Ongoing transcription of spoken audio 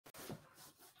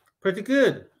Pretty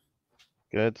good.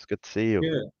 Good. It's good to see you.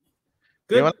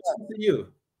 Good. You want? Good to see you.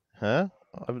 Huh?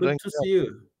 I'm Good doing to well. see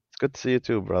you. It's good to see you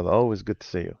too, brother. Always good to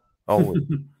see you. Always.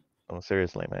 Oh,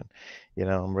 seriously, man.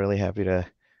 I'm really happy to,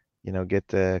 get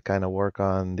to kind of work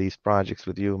on these projects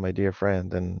with you, my dear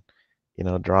friend, and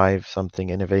drive something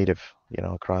innovative,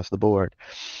 across the board.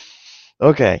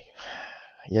 Okay.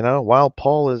 While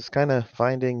Paul is kind of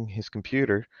finding his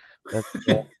computer, let's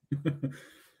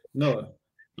No,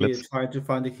 he let's tried to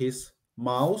find his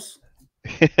mouse.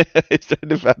 he's trying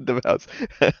to find the mouse.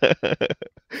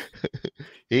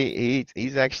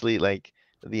 He's actually like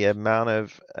the amount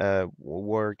of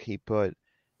work he put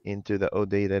into the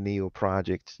OData Neo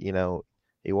project.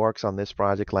 He works on this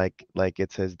project like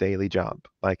it's his daily job.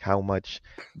 Like how much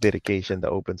dedication the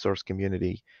open source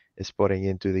community is putting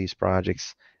into these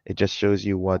projects. It just shows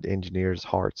you what engineers'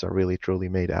 hearts are really truly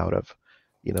made out of.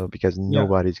 Because Yeah,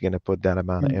 nobody's gonna put that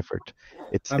amount of mm, effort.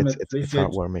 It's I'm it's it's it's appreciate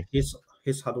heartwarming.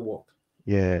 his hard work,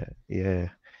 Yeah, yeah.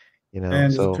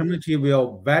 and the So community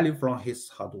will value from his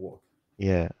hard work.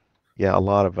 yeah, yeah, a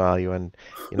lot of value, and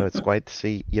it's quite to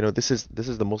see. This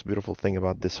is the most beautiful thing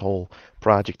about this whole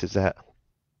project is that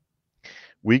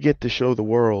we get to show the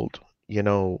world,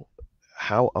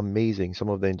 how amazing some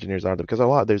of the engineers are. Because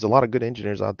there's a lot of good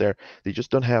engineers out there. They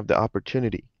just don't have the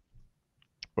opportunity,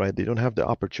 right? They don't have the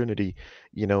opportunity,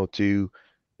 to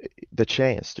the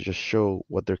chance to just show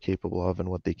what they're capable of and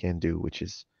what they can do, which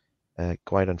is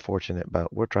quite unfortunate.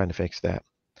 But we're trying to fix that.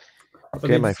 But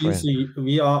Okay, it my seems friend.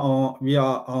 we are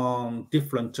on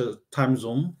different time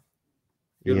zone.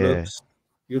 You Yeah. looks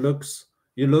you looks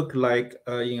you look like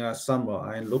in a summer.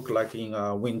 I look like in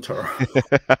a winter.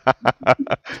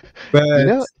 But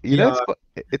It's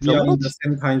it's we a are little in the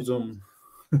same time zone.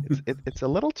 it's a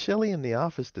little chilly in the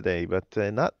office today, but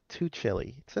not too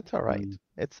chilly. It's all right.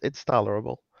 Mm. It's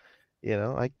tolerable.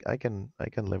 I can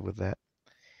live with that.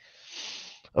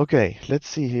 Okay, let's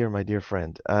see here, my dear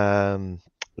friend.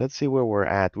 Let's see where we're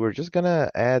at. We're just gonna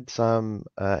add some.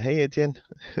 Hey, Etienne.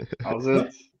 How's No,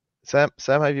 it?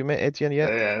 Sam, have you met Etienne yet?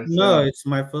 Yeah, no, Sam. it's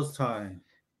my first time.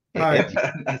 E- Hi.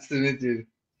 Eti- Nice to meet you.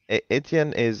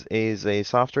 Etienne is a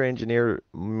software engineer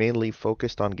mainly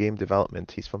focused on game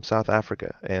development. He's from South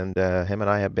Africa, and him and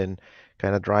I have been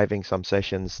kind of driving some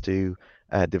sessions to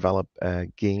develop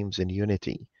games in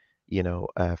Unity,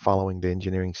 following the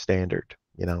engineering standard,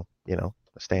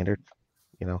 a standard,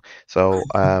 So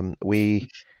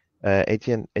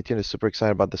Etienne is super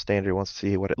excited about the standard. He wants to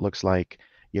see what it looks like,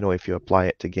 if you apply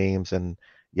it to games and,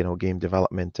 game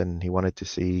development, and he wanted to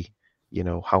see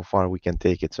how far we can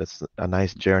take it. So it's a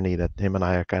nice journey that him and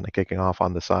I are kind of kicking off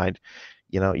on the side.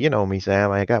 You know me,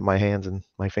 Sam. I got my hands and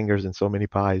my fingers in so many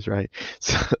pies, right?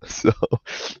 So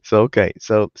so okay.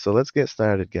 So let's get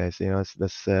started, guys.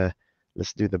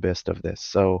 Let's do the best of this.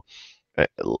 So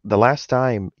the last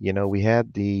time,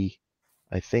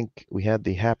 I think we had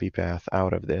the happy path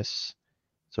out of this.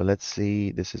 So let's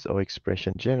see. This is O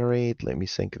expression generate. Let me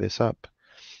sync this up.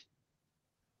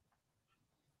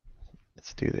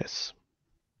 Let's do this.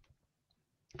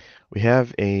 We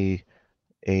have a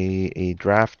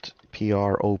draft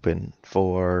PR open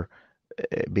for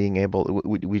being able.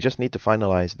 We just need to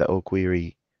finalize the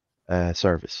OQuery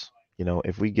service.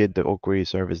 If we get the OQuery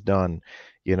service done,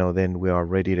 then we are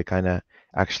ready to kind of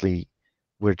actually.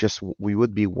 We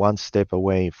would be one step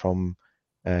away from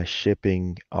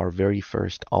shipping our very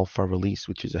first alpha release,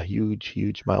 which is a huge,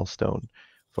 huge milestone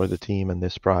for the team and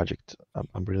this project.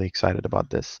 I'm really excited about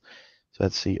this. So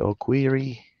let's see,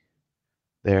 OQuery.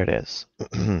 There it is.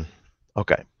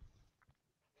 Okay.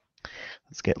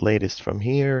 Let's get latest from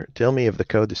here. Tell me if the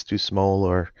code is too small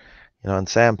or, and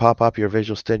Sam, pop up your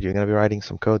Visual Studio. You're going to be writing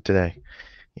some code today,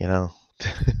 you know.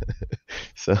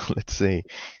 So let's see.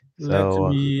 Let So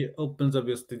me open the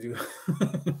Visual Studio.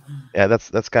 yeah,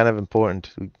 that's kind of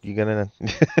important. You're gonna.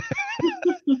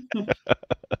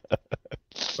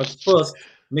 But first,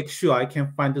 make sure I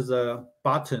can find the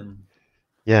button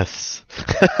Yes.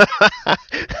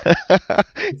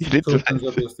 You need to to. open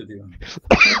the Visual Studio.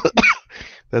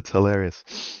 That's hilarious.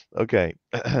 Okay.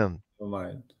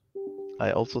 Right.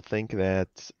 I also think that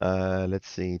let's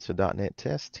see. It's a .NET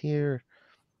test here.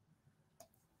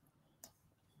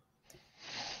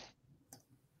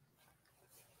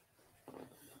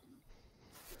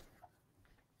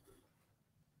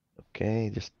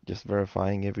 Okay, just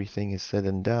verifying everything is said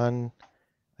and done.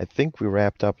 I think we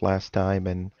wrapped up last time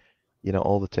and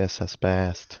all the tests has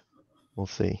passed. We'll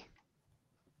see.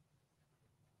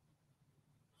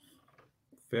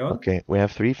 Failed? Okay, we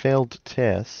have 3 failed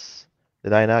tests.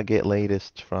 Did I not get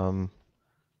latest from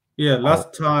Yeah, Paul?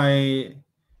 last time Mm,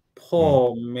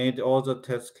 Paul made all the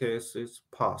test cases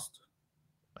passed.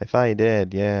 I thought he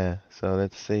did, yeah. So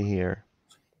let's see here.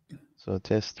 So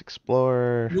test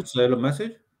explorer. You say the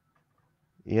message?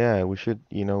 Yeah, we should,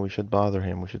 we should bother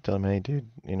him. We should tell him, hey, dude,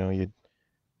 you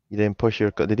didn't push your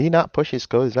code. Did he not push his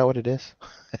code? Is that what it is?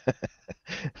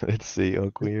 Let's see. Oh,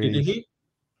 Did queries. he?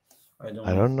 I don't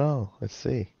I know. don't know. Let's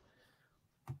see.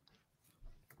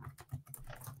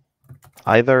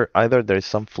 Either there's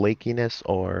some flakiness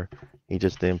or he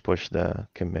just didn't push the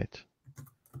commit.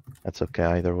 That's okay.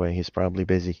 Either way, he's probably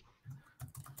busy.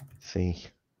 Let's see.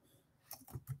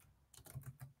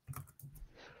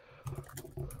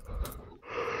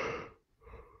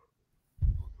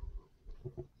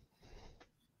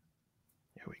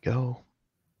 Here we go.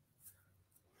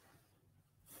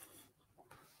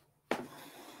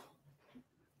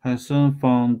 Has some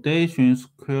foundations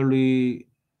query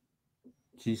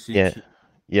Yeah. GCT.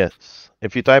 Yes.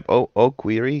 If you type O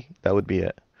query, that would be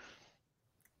it.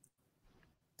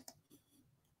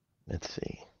 Let's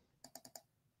see.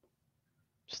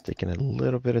 Just taking a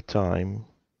little bit of time.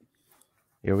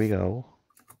 Here we go.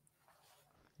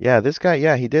 Yeah, this guy,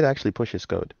 yeah, he did actually push his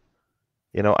code.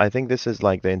 I think this is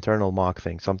like the internal mock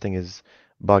thing. Something is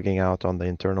bugging out on the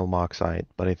internal mock side,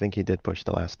 but I think he did push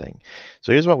the last thing.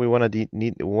 So here's what we want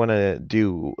to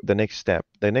do the next step.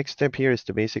 The next step here is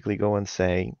to basically go and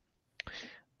say,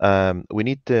 we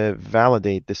need to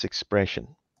validate this expression,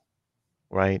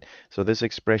 right? So this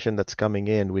expression that's coming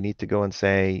in, we need to go and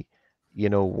say,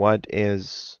 what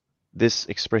is this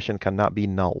expression cannot be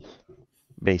null,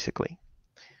 basically,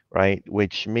 right?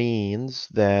 Which means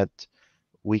that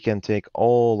we can take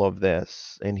all of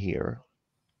this in here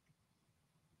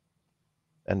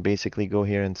and basically go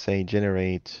here and say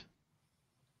generate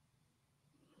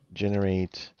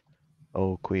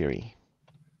OQuery.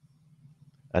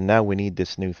 And now we need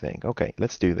this new thing. Okay,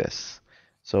 let's do this.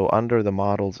 So under the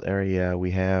models area,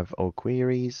 we have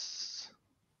OQueries.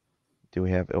 Do we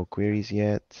have OQueries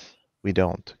yet? We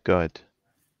don't. Good.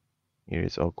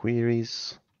 Here's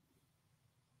OQueries.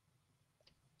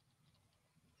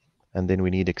 And then we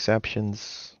need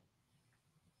exceptions.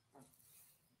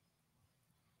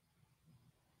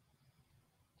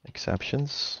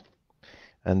 Exceptions.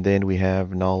 And then we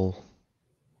have null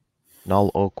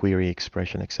OQuery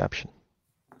expression exception.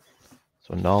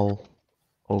 So null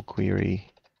OQuery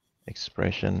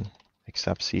expression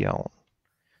exception.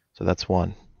 So that's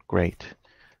one. Great.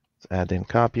 Let's add in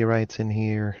copyrights in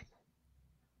here.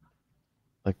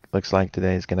 Looks like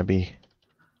today is going to be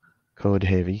code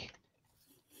heavy,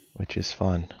 which is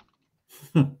fun.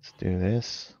 Let's do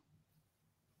this.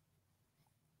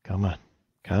 Come on.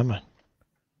 Come on.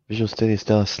 Visual Studio is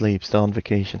still asleep, still on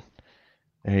vacation.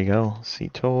 There you go.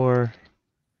 CTOR.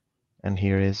 And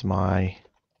here is my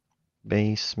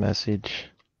base message.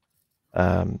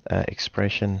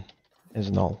 Expression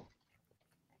is null.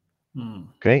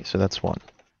 Okay, so that's one.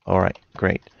 All right,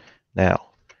 great.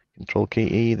 Now, Control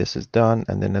KE, this is done.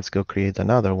 And then let's go create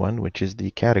another one, which is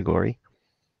the category.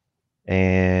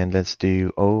 And let's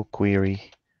do OQuery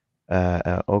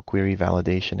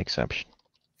validation exception.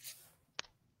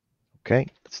 Okay,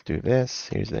 let's do this.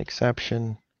 Here's the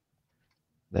exception.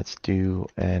 Let's do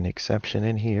an exception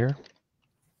in here.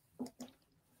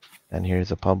 And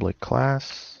here's a public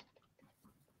class.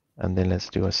 And then let's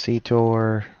do a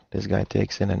CTOR. This guy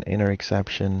takes in an inner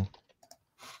exception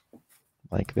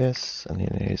like this. And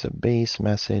then here's a base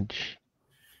message.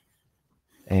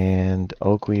 And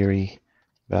OQuery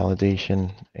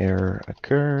validation error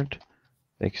occurred.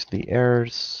 Fix the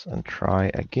errors and try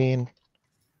again.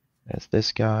 There's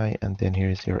this guy, and then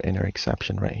here's your inner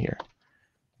exception right here.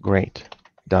 Great.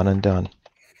 Done and done.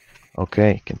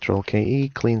 Okay, Control KE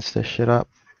cleans this shit up.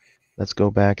 Let's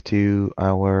go back to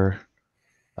our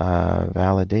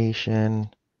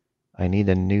validation. I need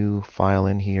a new file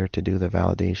in here to do the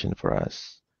validation for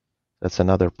us. That's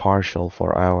another partial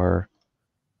for our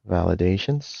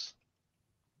validations.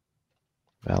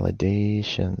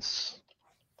 Validations.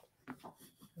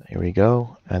 Here we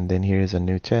go. And then here's a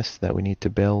new test that we need to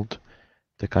build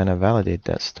to kind of validate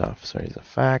that stuff. So here's a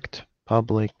fact,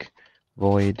 public,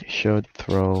 void, should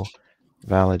throw,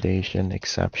 validation,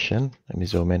 exception. Let me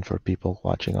zoom in for people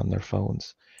watching on their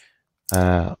phones.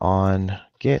 On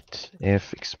get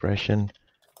if expression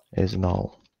is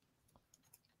null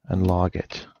and log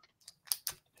it.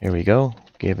 Here we go,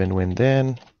 given when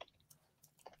then.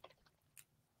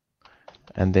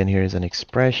 And then here's an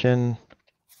expression,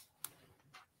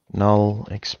 null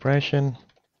expression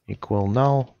equal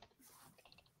null.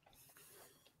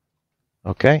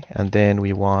 Okay, and then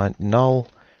we want null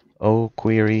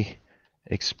OQuery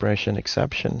expression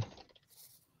exception,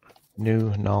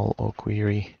 new null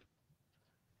OQuery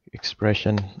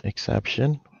expression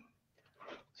exception.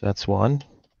 So that's one.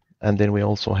 And then we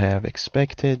also have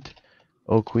expected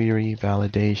OQuery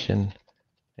validation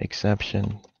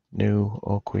exception, new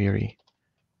OQuery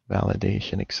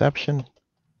validation exception,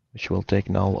 which will take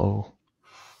null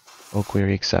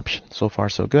OQuery exception. So far,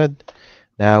 so good.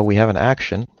 Now we have an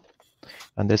action,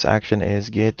 and this action is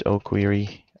get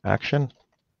OQuery action.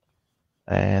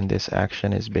 And this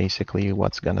action is basically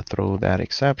what's going to throw that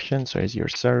exception. So is your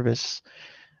service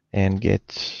and get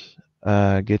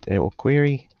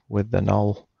OQuery with the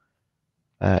null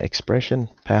expression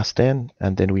passed in,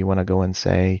 and then we want to go and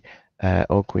say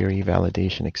OQuery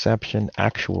validation exception,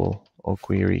 actual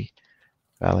OQuery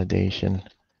validation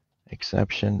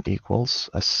exception equals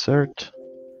assert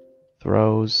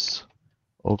throws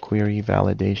OQuery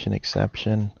validation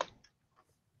exception,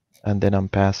 and then I'm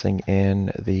passing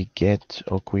in the get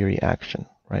OQuery action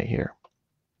right here.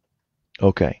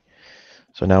 Okay,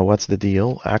 so now what's the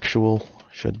deal? Actual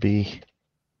should be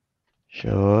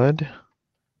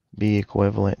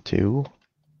equivalent to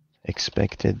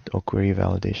expected OQuery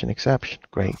validation exception.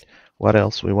 Great. What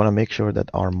else? We want to make sure that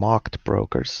our mocked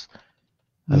brokers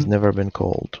has never been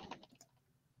called.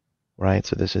 Right,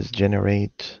 so this is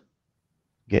generate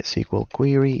get SQL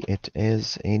query. It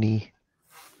is any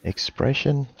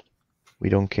expression. We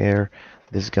don't care.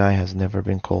 This guy has never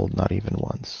been called, not even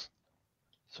once.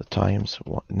 So times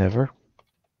never,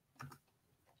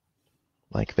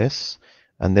 like this.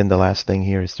 And then the last thing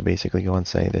here is to basically go and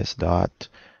say this dot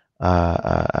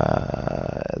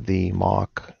the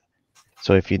mock.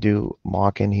 So if you do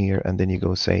mock in here and then you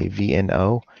go say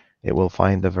VNO, it will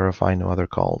find the verify no other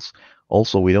calls.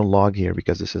 Also, we don't log here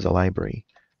because this is a library.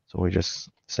 So we just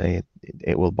say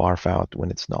it will barf out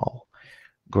when it's null.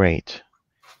 Great.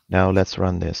 Now let's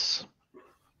run this.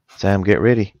 Sam, get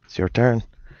ready. It's your turn.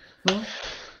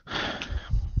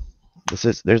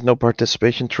 There's no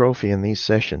participation trophy in these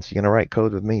sessions. You're gonna write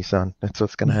code with me, son. That's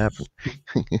what's gonna happen.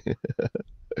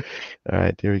 All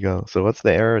right, here we go. So what's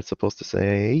the error? It's supposed to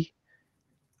say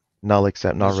null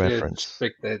except not reference.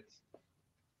 Expected.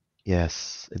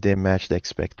 Yes, it didn't match the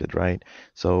expected, right?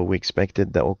 So we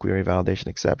expected the OQuery validation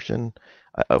exception.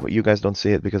 You guys don't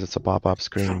see it because it's a pop-up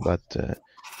screen, but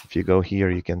if you go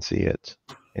here, you can see it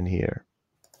in here,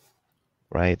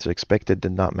 right? So expected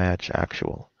did not match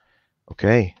actual.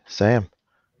 Okay, Sam,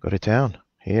 go to town.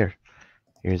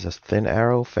 Here's a thin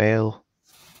arrow, fail,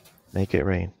 make it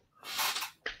rain.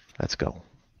 Let's go.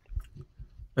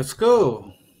 Let's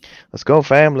go. Let's go,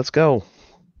 fam, let's go.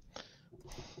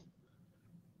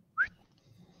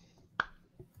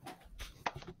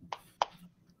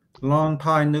 Long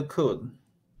time no code.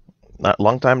 Not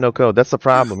long time no code. That's the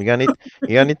problem. You're gonna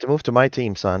need to move to my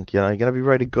team, son. You know, you're gonna be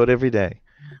writing code every day.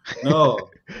 No.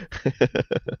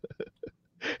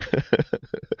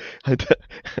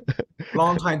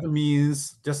 Long time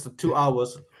means just 2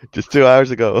 hours. Just 2 hours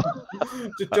ago.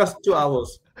 Just 2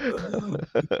 hours.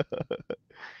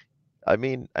 I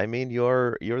mean,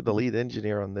 you're the lead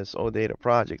engineer on this OData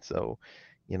project, so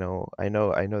you know, I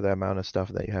know the amount of stuff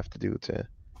that you have to do to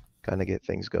kind of get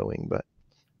things going. But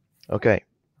okay,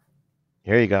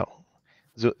 here you go.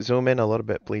 Zoom in a little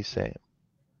bit, please, Sam.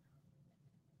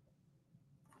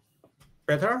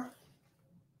 Better?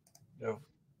 No.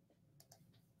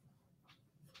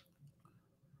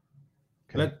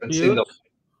 Let's Haven't seen build.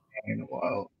 the in a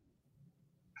while.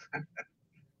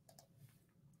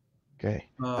 Okay,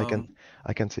 I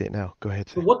can see it now. Go ahead.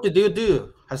 So Sam. what did you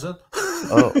do, Hassan?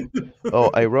 Oh,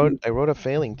 I wrote a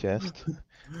failing test,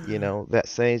 you know, that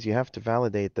says you have to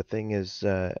validate the thing is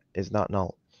not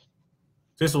null.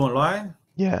 This one, right?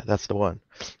 Yeah, that's the one.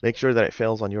 Make sure that it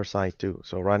fails on your side too.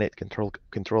 So run it, control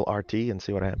RT and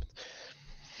see what happens.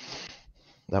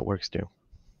 That works too.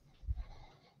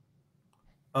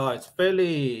 It's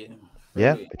fairly.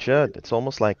 Yeah, it should. It's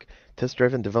almost like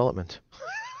test-driven development.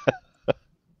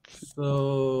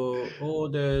 So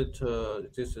audit.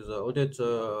 This is audit.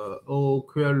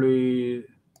 OQuery.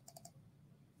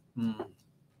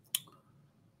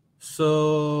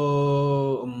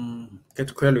 So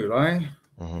get query, right?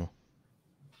 Mm-hmm.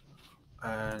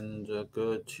 And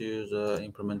go to the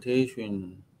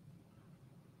implementation.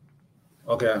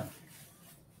 Okay.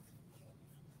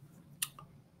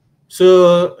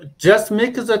 So just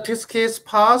make the test case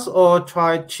pass or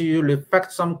try to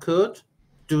refactor some code.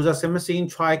 Do the same thing,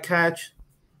 try catch.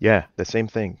 Yeah, the same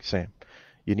thing, Sam.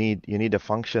 You need a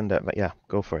function that, yeah,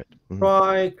 go for it. Mm-hmm.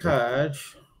 Try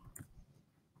catch.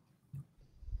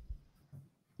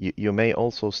 You may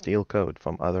also steal code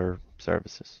from other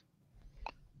services.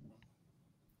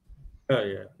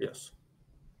 Yes.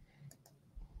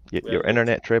 Your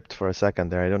internet tripped for a second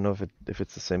there. I don't know if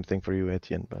it's the same thing for you,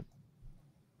 Etienne, but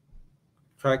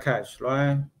Try catch,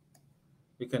 right?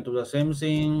 We can do the same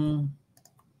thing.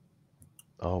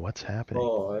 Oh, what's happening?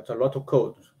 Oh, it's a lot of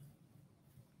code.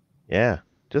 Yeah,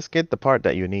 just get the part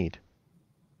that you need.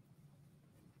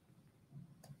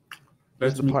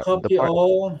 Use Let me copy part.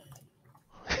 all.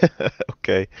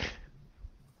 Okay.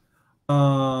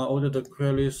 Order the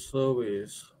query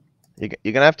service.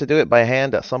 You're gonna have to do it by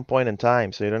hand at some point in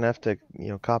time, so you don't have to,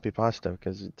 copy pasta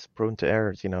because it's prone to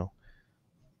errors,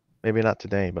 Maybe not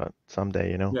today, but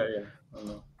someday, Yeah, I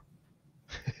know.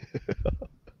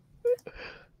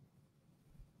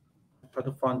 Try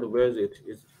to find where is it.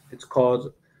 It's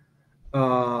called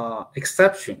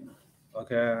exception.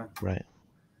 Okay. Right.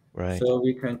 Right. So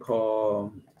we can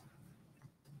call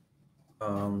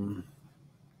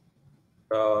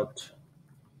dot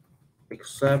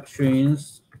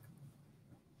exceptions,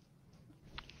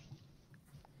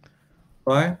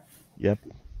 right? Yep.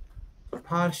 The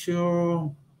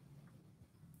partial.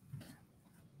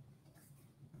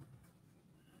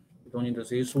 We don't need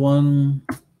this one.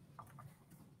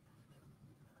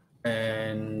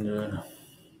 And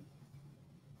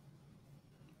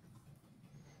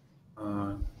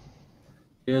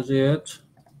here's it.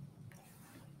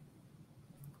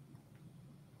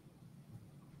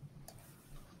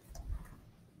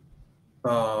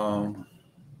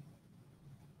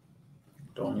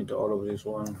 Don't need all of this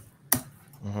one.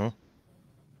 Mm-hmm.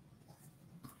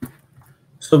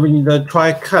 So we need a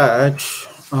try catch.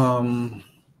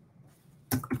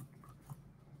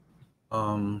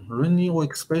 Running or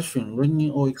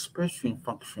expression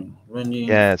function. Running.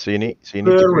 Yeah, so you need to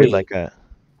create query. like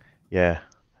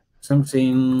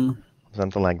Something.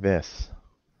 something like this.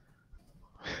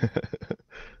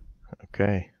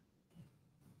 Okay.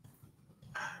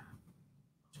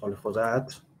 Sorry for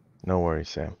that. No worries,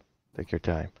 Sam. Take your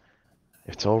time.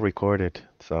 It's all recorded,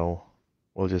 so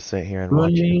we'll just sit here and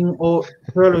watch you. Running or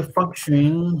query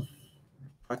function.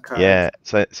 Yeah,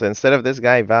 so instead of this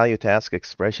guy value task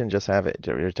expression, just have it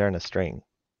return a string.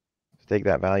 Take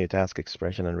that value task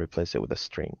expression and replace it with a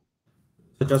string.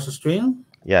 So just a string?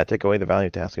 Yeah, take away the value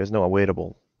task. There's no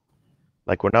awaitable.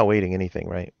 Like we're not waiting anything,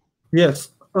 right? Yes.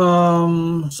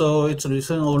 So it's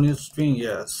return only string,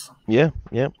 yes. Yeah,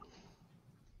 yeah.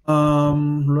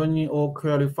 Running or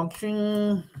query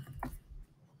function.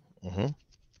 Mm-hmm.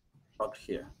 Not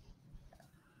here.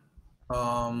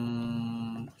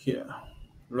 Here.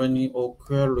 Running or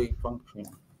query function.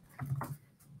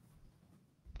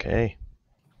 Okay.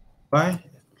 Right?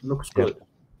 Looks good.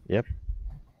 Yep.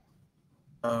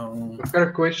 I've got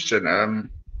a question.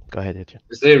 Go ahead, Etienne.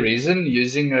 Is there a reason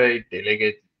using a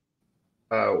delegate?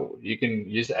 You can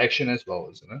use action as well,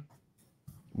 isn't it?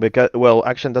 Because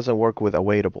action doesn't work with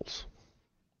awaitables.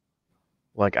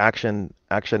 Like action,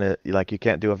 like you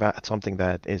can't do something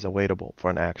that is awaitable for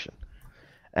an action.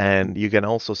 And you can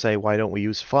also say, why don't we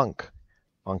use func?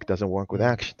 Func doesn't work with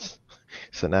actions.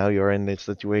 So now you're in this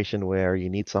situation where you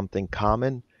need something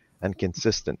common and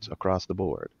consistent across the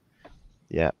board.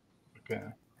 Yeah. Okay.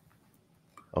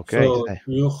 Okay. So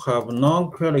you have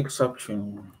non-query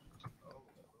exception.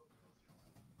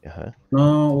 Uh-huh.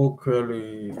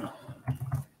 Non-query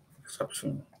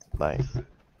exception. Nice.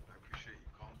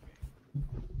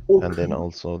 Okay. And then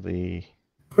also the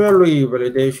Query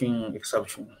validation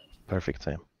exception. perfect,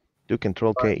 Sam. Do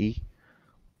Control KE.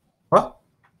 What?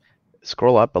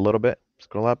 Scroll up a little bit.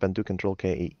 Scroll up and do Control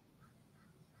KE.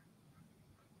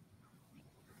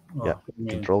 Yeah.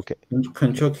 Control K.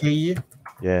 Control KE.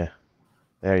 Yeah.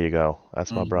 There you go.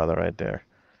 That's my brother right there.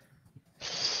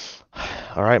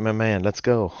 All right, my man. Let's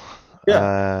go.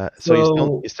 Yeah.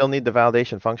 So you still need the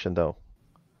validation function though.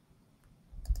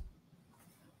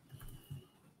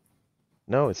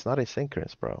 No, it's not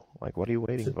asynchronous, bro. Like, what are you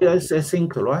waiting for? Yeah, it's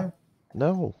async, right?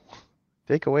 No.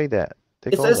 Take away that.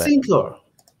 Take It's all that. async.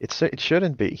 It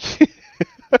shouldn't be.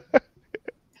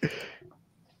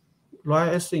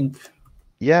 Right, async.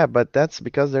 Yeah, but that's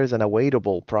because there's an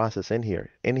awaitable process in here.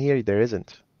 In here, there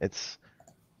isn't. It's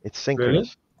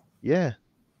synchronous. Really? Yeah.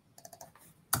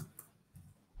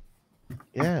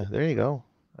 Yeah, there you go.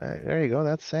 There you go.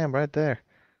 That's Sam right there.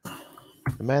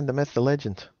 The man, the myth, the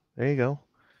legend. There you go.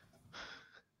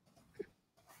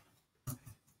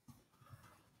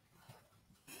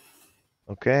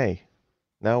 Okay.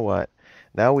 Now what?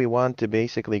 Now we want to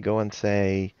basically go and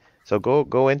say, so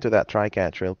go into that try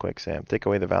catch real quick, Sam. Take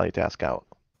away the value task out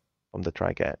from the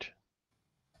try catch.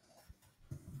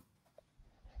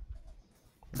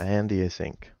 And the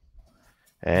async.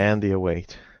 And the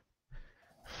await.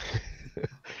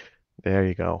 There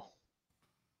you go.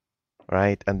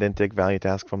 Right? And then take value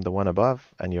task from the one above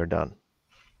and you're done.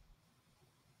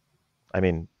 I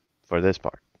mean, for this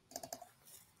part.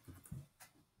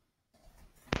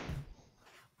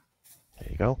 There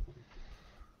you go.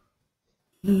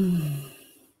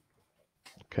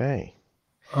 Okay.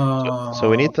 So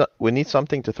we need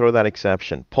something to throw that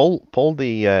exception. Pull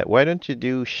the why don't you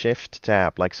do Shift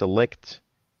Tab, like select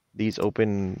these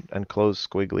open and close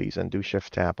squigglies and do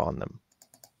Shift Tab on them.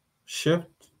 Shift.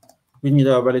 We need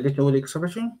a validation with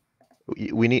expression.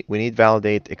 We need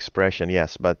validate expression,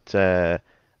 yes, but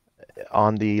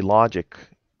on the logic,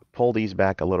 pull these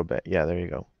back a little bit. Yeah, there you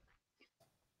go.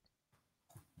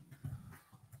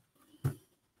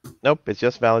 Nope, it's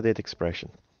just validate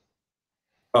expression.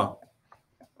 Oh.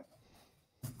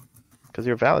 Because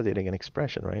you're validating an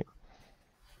expression, right?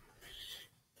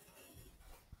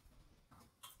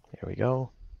 Here we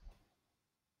go.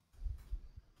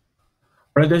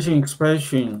 Validation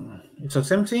expression. It's the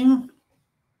same thing.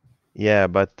 Yeah,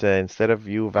 but instead of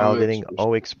you validating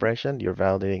O expression, you're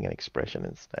validating an expression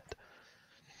instead.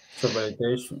 So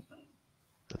validation.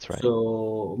 That's right.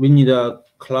 So we need a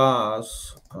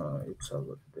class. It's a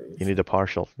validation. You need a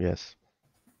partial, yes.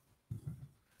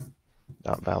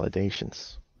 Not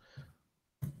validations.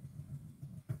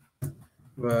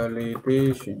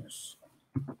 Validations.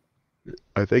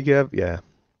 I think you have, yeah.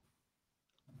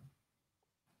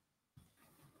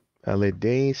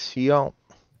 Validation.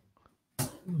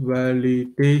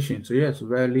 Validations. Yes,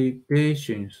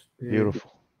 validations.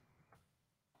 Beautiful.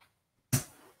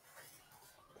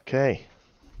 Okay.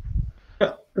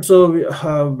 Yeah. So we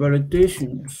have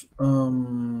validations.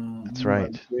 That's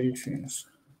right. Validations.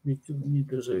 We need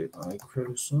to say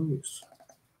OQuery Service.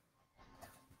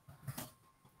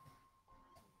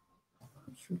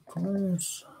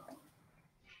 Class.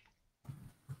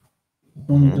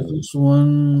 This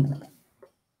one.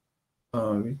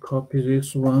 We copy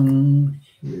this one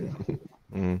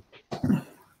here.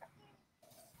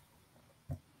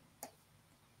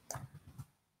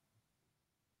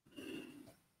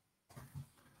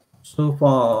 So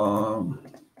far,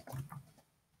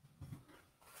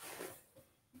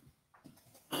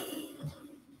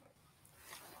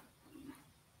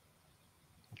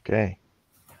 okay.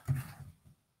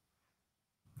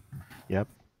 Yep.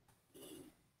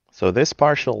 So this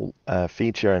partial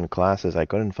feature in classes I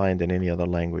couldn't find in any other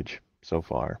language so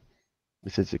far.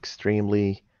 This is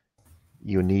extremely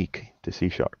unique to C#.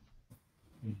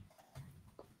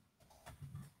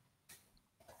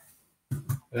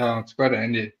 Yeah, it's quite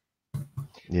handy.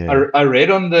 Yeah. I read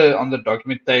on the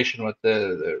documentation what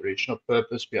the original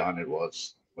purpose behind it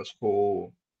was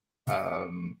for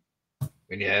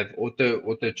when you have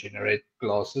auto generate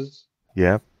classes.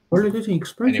 Yeah. validating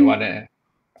expression.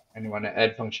 And you wanna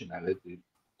add functionality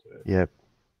to it. Yep.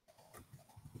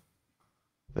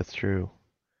 That's true.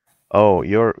 Oh,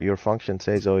 your function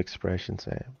says O expression,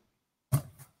 Sam.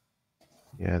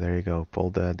 Yeah, there you go. Pull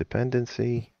the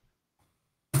dependency.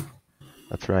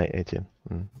 That's right, Etienne.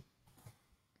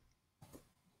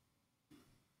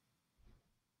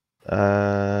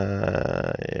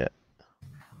 Yeah.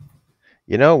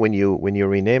 You know, when you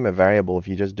rename a variable, if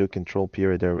you just do control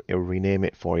period, it'll rename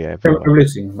it for you everywhere.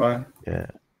 Everything, right? Yeah.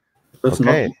 That's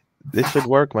Okay, not. this should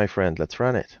work, my friend. Let's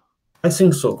run it. I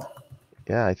think so.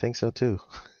 Yeah, I think so too.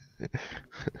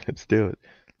 Let's do it.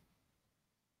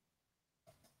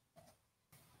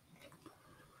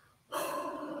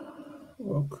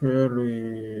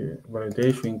 OQuery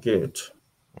validation get.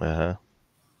 Uh-huh.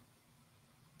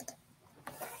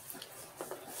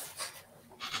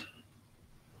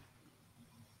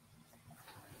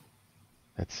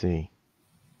 Let's see.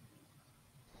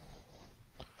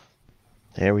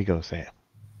 There we go, Sam.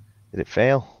 Did it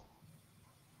fail?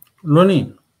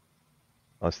 Running.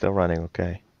 Oh, it's still running.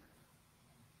 Okay.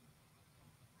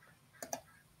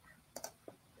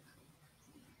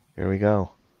 Here we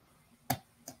go.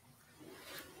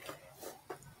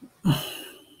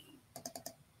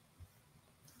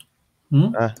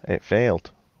 It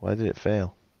failed. Why did it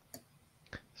fail?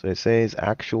 So it says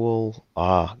actual.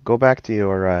 Go back to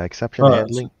your exception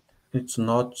handling. It's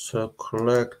not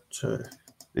correct.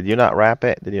 Did you not wrap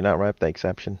it? Did you not wrap the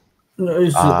exception? No,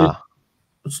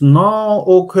 it's null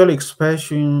OQuery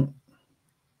expression.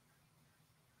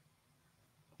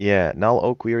 Yeah, null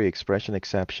OQuery expression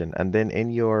exception, and then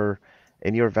in your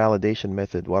validation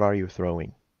method, what are you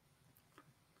throwing?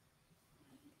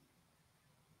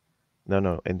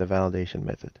 No, in the validation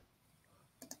method.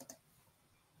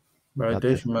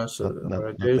 Validation method.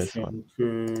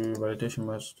 Validation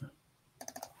method.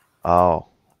 Oh,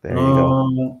 there you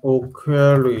go.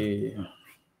 OQuery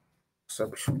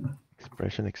exception.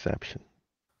 Expression exception.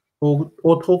 Or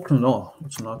token, no,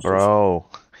 it's not. Bro,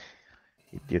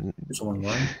 you didn't. This one,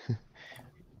 right?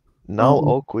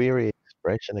 Null OQuery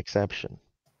expression exception.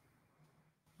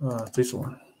 This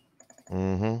one.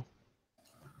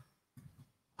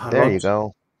 There you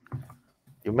go.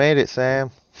 You made it,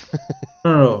 Sam.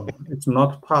 No, it's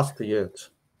not passed yet.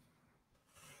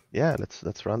 Yeah,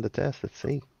 let's run the test. Let's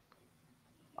see.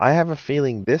 I have a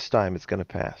feeling this time it's gonna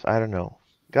pass. I don't know.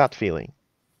 Gut feeling.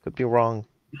 Could be wrong.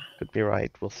 Could be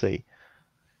right. We'll see.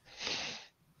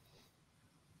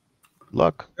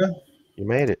 Look, Yeah. you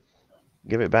made it.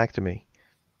 Give it back to me.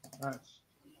 Nice.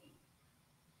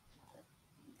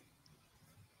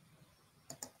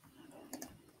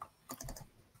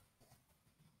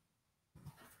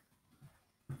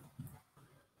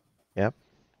 Yep.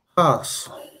 Pass.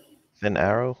 Thin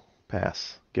arrow,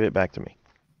 pass. Give it back to me.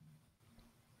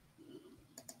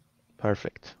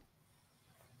 Perfect.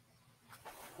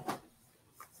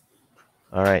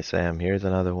 All right, Sam, here's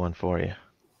another one for you.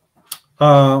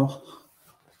 How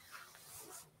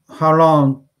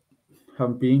long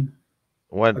have been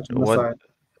What at my side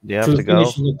do you have to to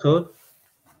finish go? the code?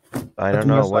 I At don't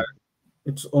my know. side,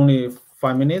 it's only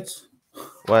 5 minutes.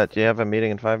 What? Do you have a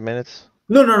meeting in 5 minutes?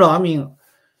 No. I mean,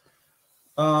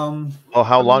 Oh, how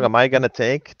how long many- am I gonna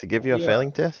take to give you a yeah,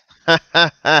 failing test? to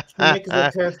make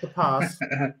the test pass,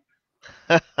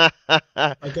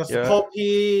 I just You're,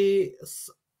 copy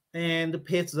and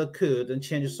paste the code and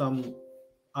change some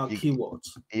you, keywords.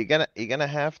 you're gonna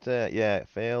have to, yeah,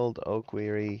 failed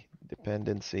OQuery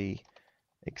dependency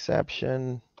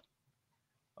exception.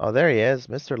 Oh, there he is,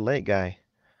 Mr. Late Guy.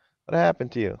 What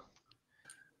happened to you?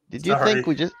 Did you think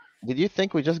Sorry.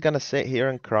 we just gonna sit here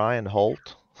and cry and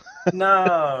halt?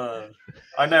 No,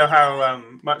 I know how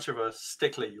much of a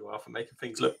stickler you are for making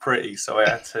things look pretty, so I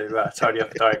had to tidy up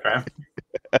the diagram.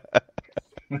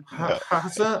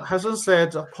 Hasn't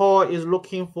said Paul is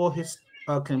looking for his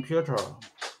computer.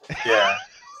 Yeah.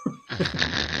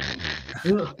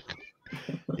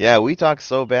 Yeah, we talk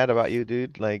so bad about you,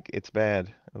 dude. Like, it's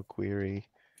bad. OQuery.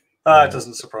 It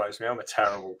doesn't surprise me. I'm a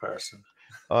terrible person.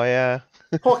 Oh, yeah.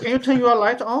 Paul, can you turn your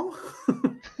light on?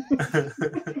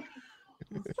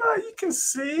 You can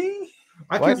see.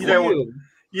 I What? can see you.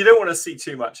 You don't want to see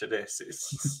too much of this.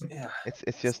 It's yeah.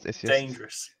 It's just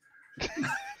dangerous.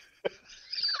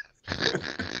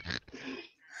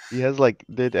 He has like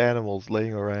dead animals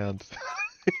laying around.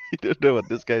 You don't know what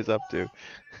this guy's up to.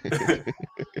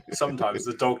 Sometimes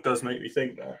the dog does make me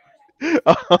think that.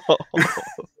 Oh.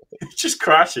 It just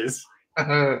crashes.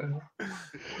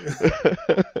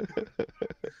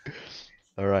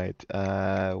 All right.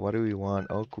 What do we want?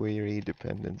 OQuery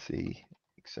dependency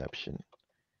exception.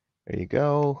 There you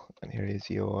go. And here is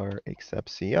your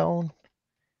exception.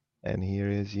 And here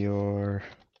is your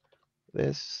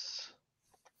this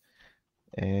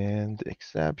and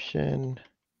exception.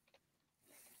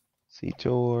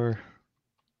 CTOR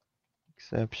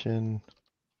exception.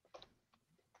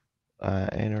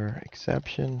 Enter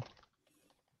exception.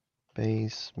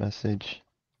 Base message.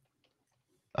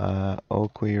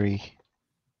 OQuery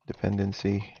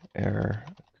dependency error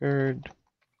occurred.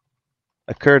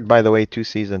 Occurred, by the way, 2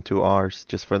 C's and 2 R's,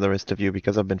 just for the rest of you,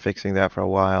 because I've been fixing that for a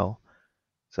while.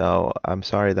 So I'm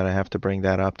sorry that I have to bring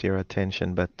that up to your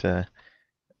attention, but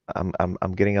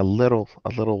I'm getting a little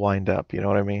wind up. You know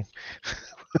what I mean?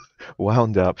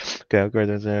 Wound up.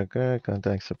 Okay,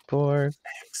 contact support.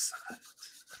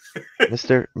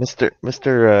 Mr.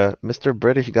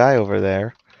 British guy over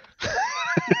there.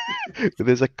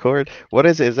 There's a chord. What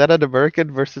is it? Is that an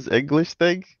American versus English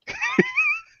thing?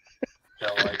 No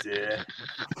idea.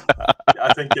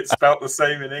 I think it's spelt the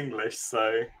same in English,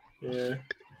 so yeah.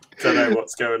 Don't know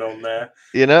what's going on there.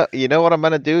 You know what I'm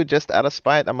gonna do? Just out of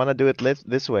spite, I'm gonna do it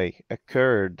this way.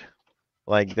 Occurred.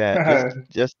 Like that.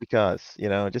 Just because,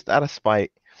 just out of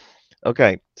spite.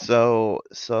 Okay, so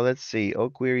let's see.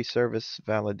 OQuery service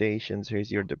validations.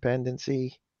 Here's your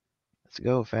dependency. Let's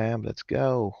go, fam. Let's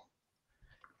go.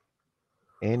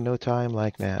 Ain't no time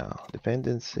like now.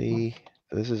 Dependency.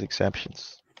 This is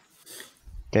exceptions.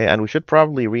 Okay, and we should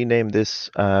probably rename this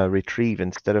retrieve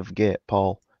instead of get,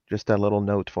 Paul. Just a little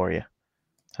note for you.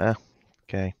 Huh?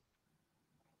 Okay.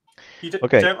 You don't,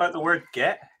 Okay. don't like the word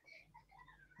get?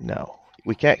 No,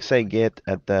 we can't say get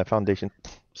at the foundation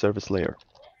service layer.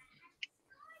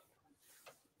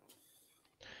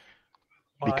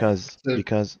 Why? Because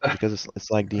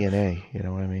it's like DNA, you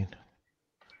know what I mean?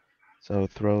 So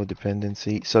throw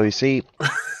dependency. So you see,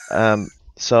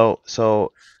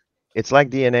 so it's like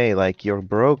DNA. Like your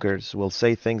brokers will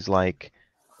say things like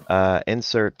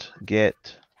insert,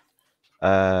 get,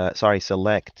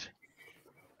 select,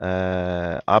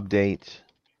 update,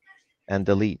 and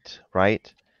delete,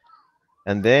 right?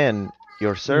 And then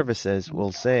your services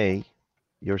will say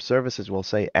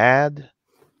add,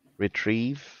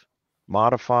 retrieve,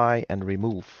 modify, and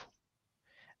remove.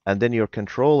 And then your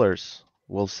controllers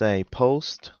will say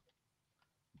post,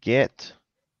 get,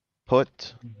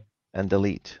 put, and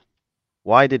delete.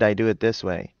 Why did I do it this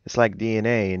way? It's like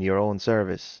DNA in your own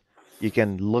service. You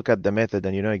can look at the method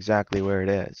and you know exactly where it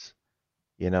is.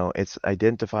 You know, it's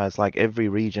identifies like every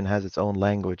region has its own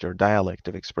language or dialect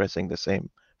of expressing the same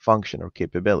function or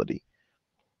capability.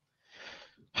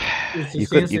 It's You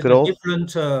since it's a could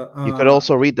different.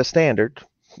 also read the standard.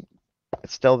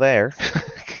 It's still there.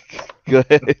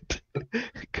 Good.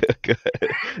 Good.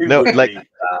 Who No, would like read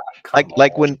that? Come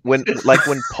like on. when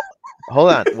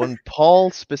hold on, when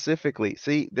Paul specifically,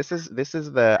 see, this is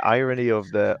the irony of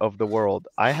the world.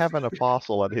 I have an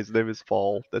apostle and his name is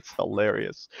Paul. That's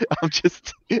hilarious. I'm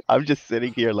just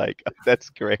sitting here like that's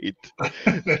great.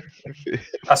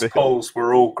 Us polls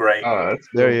were all great. Oh, that's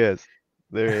There cool. he is.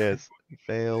 There he is.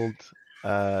 Failed.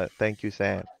 Thank you,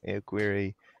 Sam.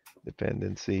 Query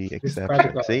dependency This bad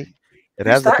exception. guy. See, it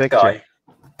Who's has the that picture. guy?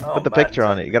 Oh, Put the man, picture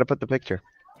on it. You got to put the picture.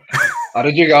 How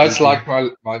did you guys Easy. like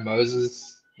my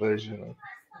Moses version?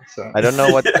 So I don't know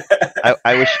what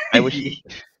I wish wish.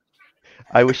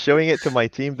 I was showing it to my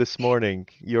team this morning.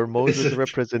 Your Moses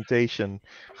representation.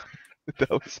 That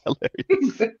was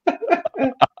hilarious.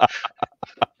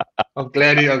 I'm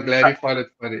glad you find it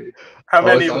funny. How I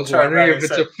many was turned wondering around if and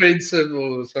it's said, offensive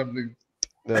or something.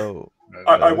 No.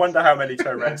 I No, wonder how many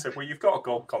turned around and said, well, you've got a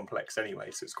God complex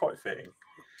anyway, so it's quite fitting.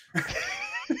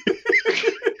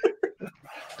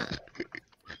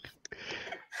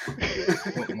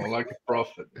 More like a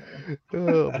prophet.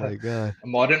 Oh my god. A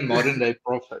modern day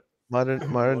prophet.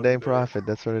 Modern day prophet.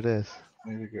 That's what it is.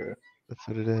 There you go. That's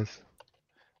what it is.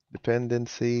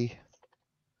 Dependency,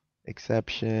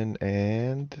 exception,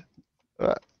 and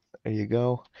there you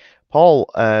go. Paul,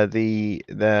 the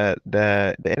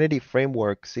entity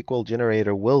framework SQL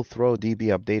generator will throw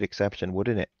DB update exception,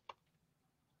 wouldn't it?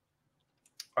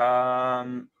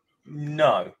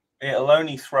 No, it'll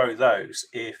only throw those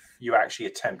if you actually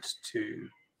attempt to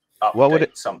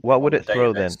update something. What would on it the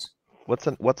throw database.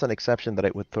 then? What's an exception that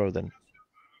it would throw then?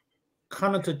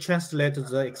 Cannot translate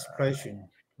the expression,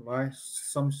 right?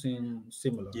 Something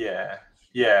similar. Yeah.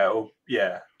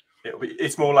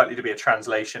 It's more likely to be a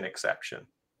translation exception.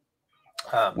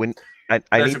 When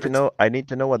I need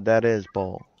to know what that is,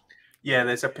 Paul. Yeah,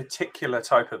 there's a particular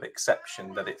type of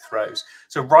exception that it throws.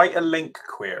 So write a link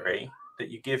query that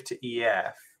you give to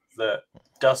EF that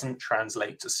doesn't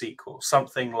translate to SQL.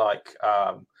 Something like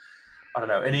I don't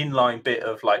know, an inline bit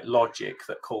of like logic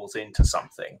that calls into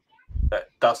something that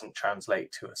doesn't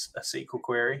translate to a SQL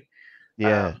query.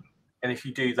 Yeah. And if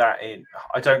you do that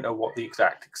I don't know what the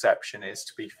exact exception is,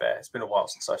 to be fair. It's been a while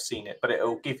since I've seen it, but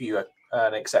it'll give you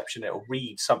an exception. It'll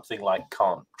read something like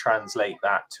can't translate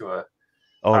that to a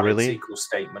Really? SQL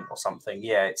statement or something.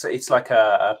 Yeah, it's like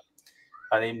an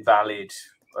invalid.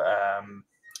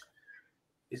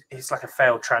 It's like a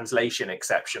failed translation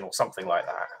exception or something like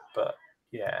that. But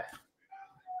yeah,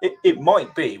 it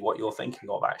might be what you're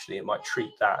thinking of. Actually, it might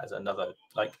treat that as another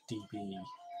like DB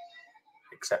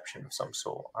exception of some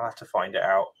sort. I'll have to find it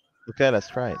out. Okay, let's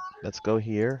try it. Let's go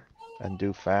here and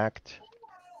do fact.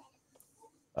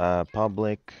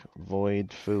 Public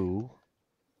void foo.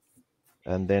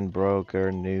 And then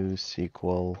broker new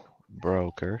SQL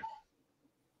broker.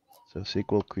 So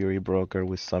SQL query broker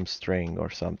with some string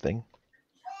or something.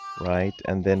 Right?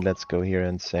 And then let's go here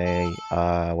and say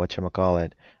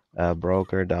whatchamacallit,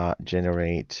 broker dot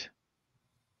generate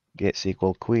get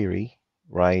SQL query,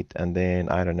 right? And then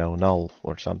I don't know, null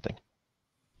or something.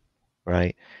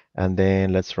 Right? And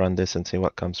then let's run this and see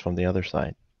what comes from the other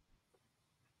side.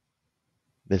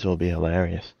 This will be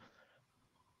hilarious.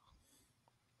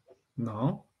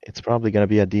 No. It's probably going to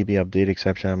be a DB update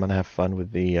exception. I'm going to have fun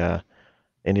with the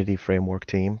entity framework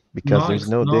team because there's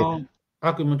no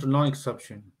argument, no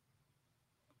exception.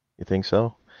 You think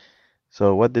so?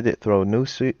 So what did it throw? New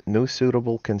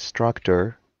suitable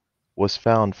constructor was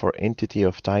found for entity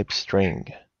of type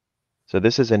string. So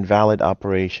this is invalid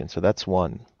operation. So that's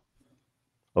one.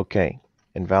 Okay,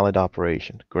 invalid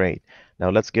operation. Great.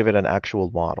 Now let's give it an actual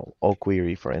model,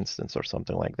 OQuery, for instance, or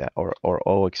something like that, or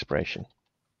O expression.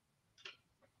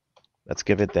 Let's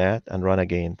give it that and run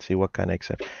again. See what kind of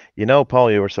exception. You know,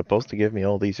 Paul, you were supposed to give me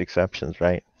all these exceptions,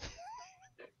 right?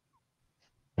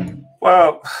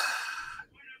 Well,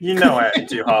 you know I only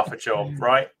do half a job,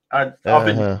 right? I've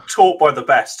been taught by the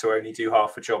best to only do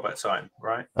half a job at a time,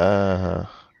 right?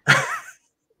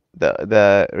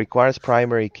 The requires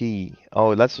primary key. Oh,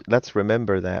 let's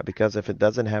remember that, because if it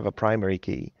doesn't have a primary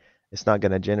key, it's not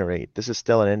going to generate. This is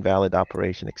still an invalid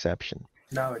operation exception.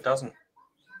 No, it doesn't.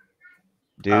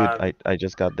 Dude, I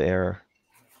just got the error.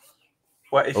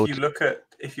 Well, if you look at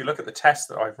the test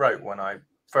that I wrote when I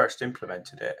first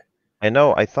implemented it. I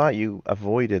know, I thought you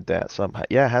avoided that somehow.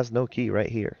 Yeah, it has no key right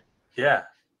here. Yeah.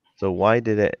 So why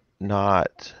did it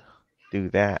not? do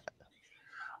that?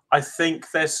 I think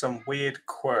there's some weird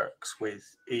quirks with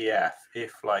EF.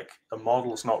 If like the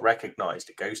model's not recognized,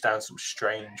 it goes down some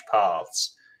strange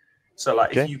paths. So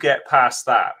like Okay. if you get past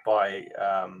that by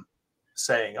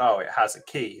saying, oh, it has a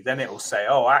key, then it will say,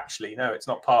 oh, actually, no, it's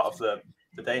not part of the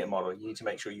data model. You need to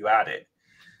make sure you add it.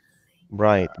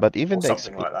 Right, but even or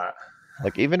something like that.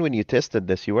 like even when you tested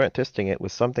this, you weren't testing it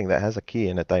with something that has a key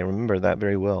in it. I remember that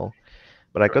very well.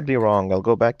 But I could be wrong. I'll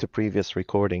go back to previous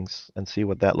recordings and see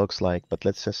what that looks like. But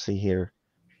let's just see here.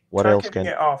 What Try else giving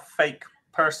can it our fake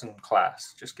person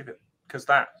class. Just give it, because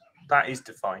that is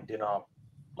defined in our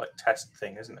like test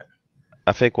thing, isn't it?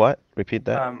 a fake what? Repeat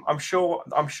that. I'm sure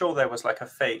there was like a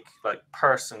fake like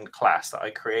person class that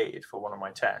I created for one of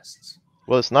my tests.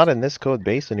 Well, it's not in this code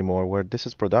base anymore, where this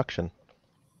is production,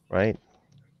 right?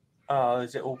 Oh,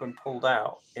 has it all been pulled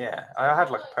out? Yeah, I had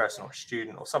like a person or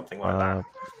student or something like that.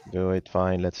 Do it.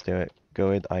 Fine. Let's do it. Go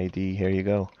with ID. Here you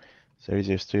go. So here's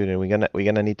your student. We're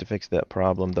gonna need to fix that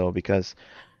problem though, because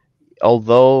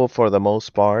although for the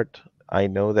most part, I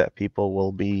know that people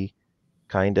will be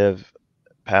kind of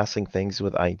passing things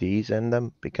with IDs in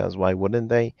them, because why wouldn't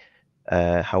they?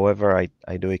 However,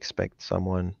 I do expect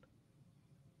someone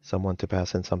to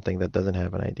pass in something that doesn't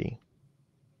have an ID.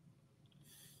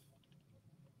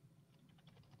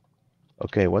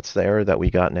 Okay, what's the error that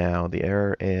we got now? The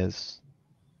error is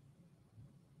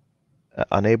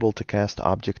unable to cast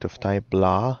object of type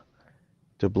blah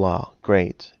to blah.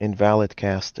 Great. Invalid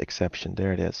cast exception.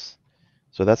 There it is.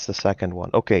 So that's the second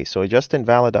one. Okay, so just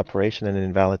invalid operation and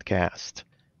invalid cast.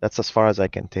 That's as far as I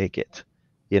can take it,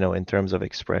 in terms of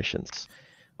expressions.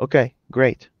 Okay,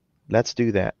 great. Let's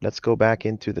do that. Let's go back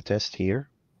into the test here,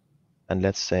 and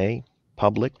let's say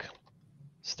public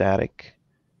static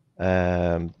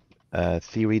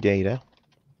theory data,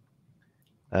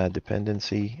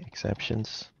 dependency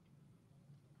exceptions,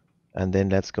 and then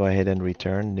let's go ahead and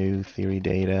return new theory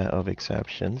data of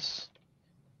exceptions,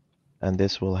 and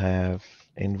this will have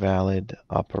invalid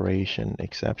operation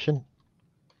exception,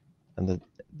 and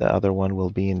the other one will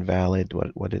be invalid.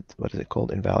 What is it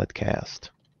called? Invalid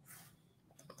cast.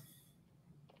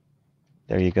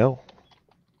 There you go.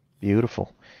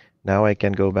 Beautiful. Now I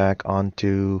can go back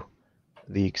onto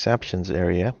the exceptions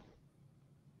area.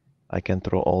 I can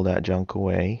throw all that junk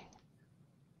away.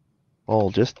 Oh,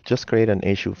 just create an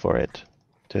issue for it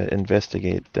to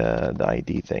investigate the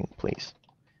ID thing, please.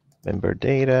 Member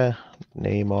data,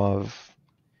 name of,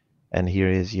 and here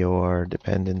is your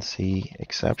dependency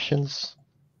exceptions.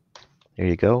 There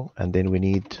you go. And then we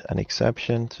need an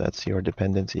exception. So that's your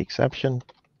dependency exception.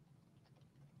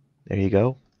 There you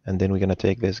go. And then we're going to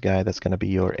take this guy. That's going to be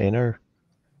your inner.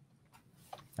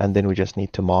 And then we just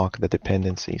need to mock the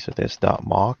dependency. So this dot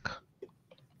mock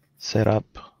setup.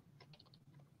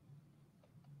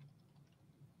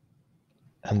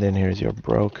 And then here's your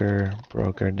broker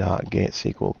dot get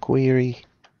SQL query.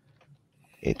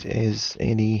 It is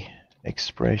any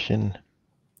expression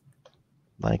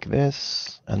like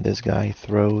this, and this guy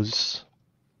throws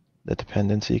the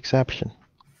dependency exception.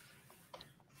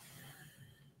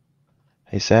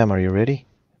 Hey Sam, are you ready?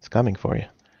 It's coming for you.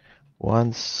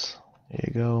 Once, here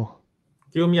you go.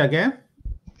 Give me again.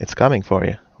 It's coming for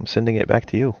you. I'm sending it back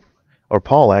to you. Or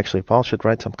Paul, actually. Paul should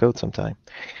write some code sometime.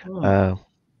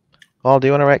 Paul, do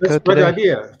you want to write code today? That's a good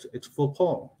idea. It's for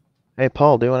Paul. Hey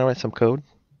Paul, do you want to write some code?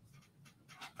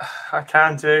 I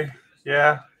can do,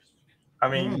 yeah. I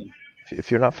mean, if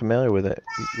you're not familiar with it,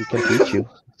 we can teach you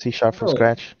C# from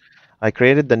scratch. I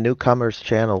created the newcomers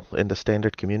channel in the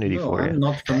standard community for you. I'm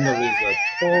not familiar with that.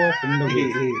 Paul, familiar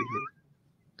with.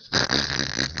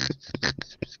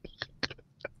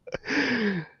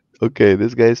 Okay,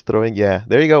 this guy's throwing. Yeah,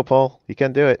 there you go, Paul. You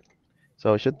can do it.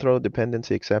 So I should throw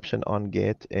dependency exception on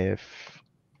get if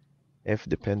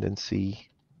dependency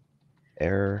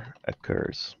error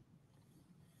occurs.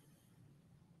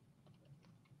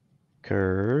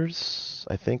 Occurs,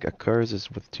 I think occurs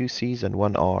is with 2 C's and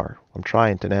 1 R. I'm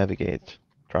trying to navigate,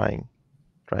 trying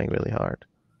really hard.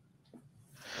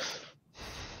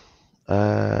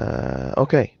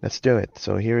 Okay, let's do it.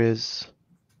 So here's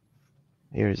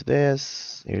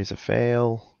this, here's a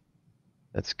fail.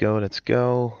 Let's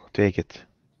go, take it.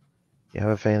 You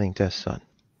have a failing test, son.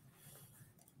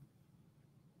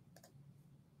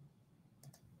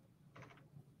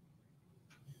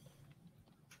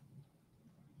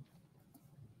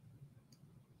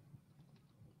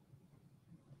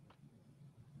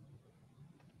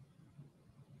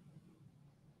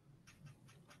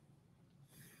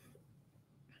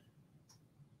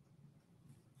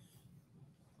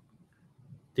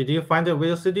 Did you find a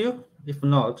Visual Studio? If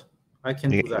not, I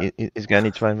can do that. He's gonna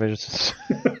need to find Visual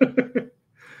Studio.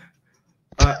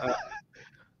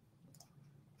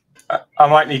 I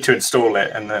might need to install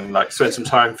it and then like spend some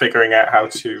time figuring out how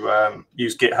to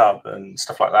use GitHub and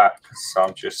stuff like that. So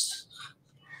I'm just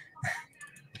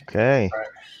Okay.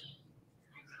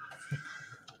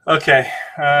 okay.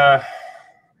 I'm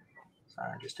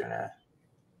just doing a.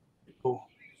 Oh.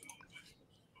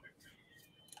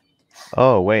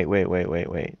 Oh, wait.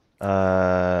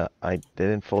 I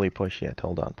didn't fully push yet.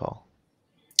 Hold on, Paul.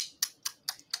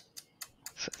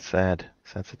 Sad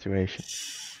situation.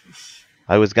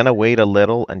 I was gonna wait a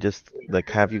little and just like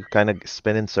have you kind of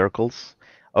spin in circles.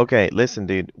 Okay, listen,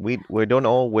 dude. We don't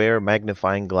all wear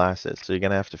magnifying glasses, so you're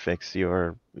gonna have to fix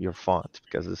your font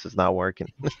because this is not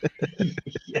working.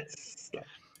 Yes.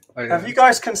 Oh, Have yeah. you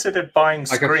guys considered buying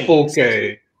Like a screens?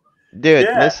 4K? Dude,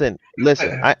 Yeah. listen.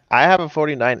 I have a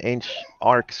 49-inch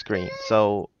arc screen,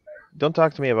 so don't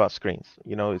talk to me about screens.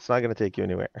 You know, it's not gonna take you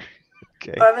anywhere.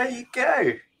 Okay. Oh, there you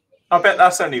go. I bet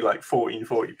that's only like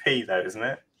 1440p though, isn't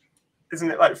it? Isn't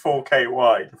it like 4K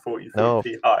wide and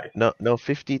 1440p high? No,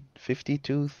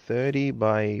 5230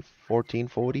 by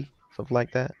 1440, something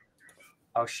like that.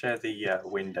 I'll share the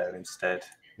window instead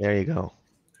There you go.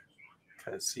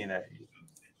 because you know.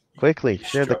 Quickly, you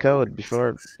share the struggle code with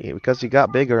before because you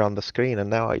got bigger on the screen, and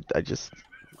now I just,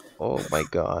 oh my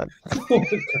god.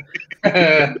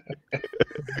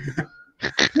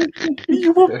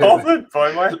 You were bothered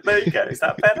by my logo. Is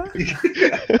that better?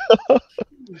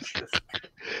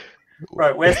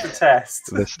 Right, where's the test?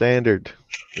 The standard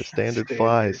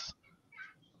flies.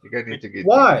 You're gonna need to get.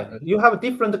 Why? You have a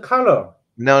different color.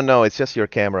 No, it's just your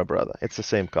camera, brother. It's the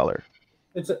same color.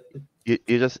 It's a, You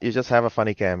just have a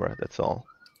funny camera. That's all.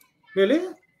 really?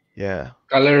 Yeah.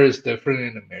 Color is different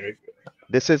in America.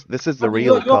 This is the But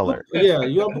real your color. Book, yeah,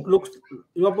 your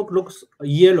book looks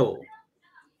yellow.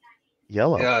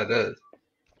 Yellow. Yeah, it does.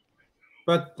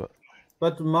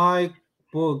 But my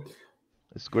book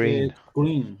It's green. is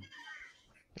green.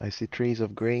 I see trees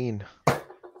of green.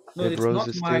 No, Red it's not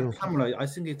roses my too. camera. I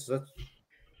think it's that.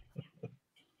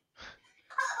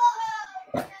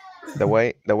 The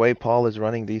way Paul is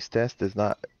running these tests is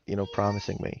not,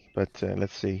 promising me. But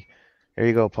let's see. Here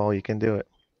you go, Paul. You can do it.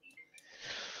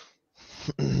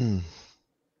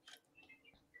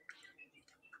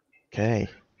 Okay.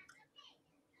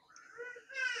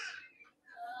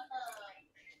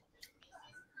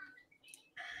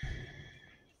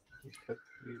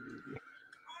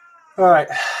 All right,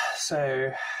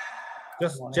 so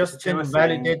Just change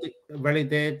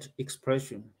validate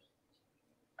expression.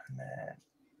 And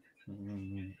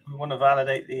then we want to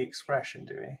validate the expression,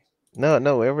 do we? No,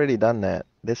 we've already done that.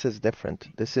 This is different.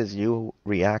 This is you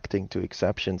reacting to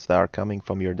exceptions that are coming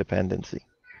from your dependency.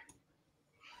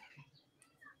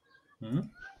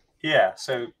 Yeah,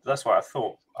 so that's what I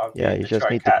thought. Yeah, you just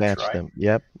need to catch them.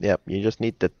 Yep. You just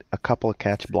need a couple of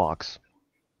catch blocks.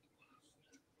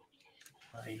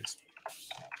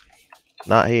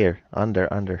 Not here.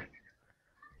 Under.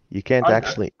 You can't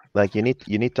actually, like, you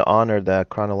need to honor the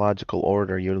chronological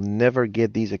order. You'll never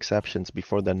get these exceptions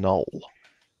before the null,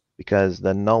 because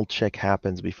the null check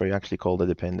happens before you actually call the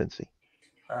dependency.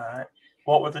 All right.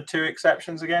 What were the two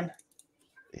exceptions again?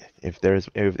 If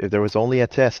there was only a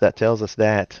test that tells us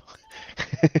that,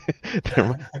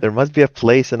 there must be a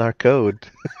place in our code.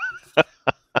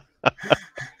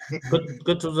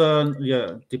 Go to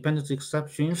the dependency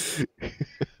exceptions.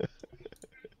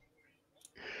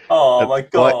 Oh my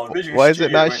god! Why is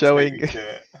it not showing?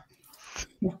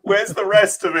 Where's the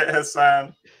rest of it,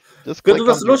 Hassan? Just go to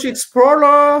the Solution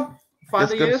Explorer. Find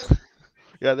it.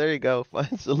 Yeah, there you go.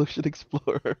 Find Solution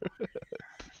Explorer.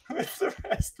 Where's the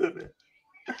rest of it?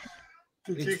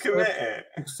 Did you commit it?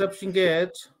 Exception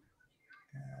get.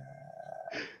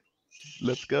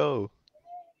 Let's go.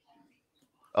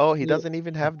 Oh, he doesn't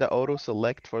even have the auto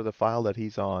select for the file that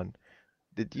he's on.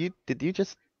 Did you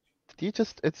just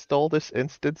install this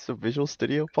instance of Visual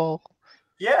Studio, Paul?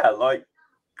 Yeah, like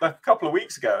a couple of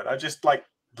weeks ago, and I just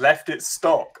left it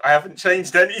stock. I haven't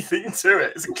changed anything to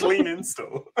it. It's a clean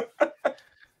install.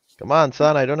 Come on,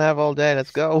 son. I don't have all day.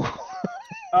 Let's go.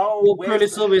 Oh, OQuery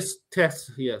Service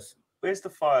test. Yes. Where's the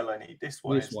file I need? This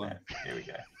one. This one. Here we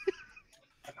go.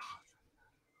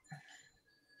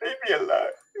 Leave me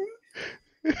alone.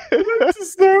 I don't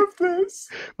deserve this.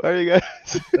 Why are you guys?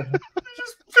 You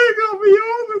just pick on me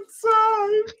all the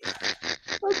time.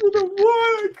 I don't know why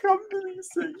I come to these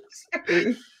things.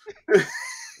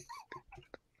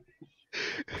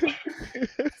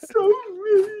 So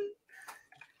mean.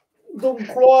 Don't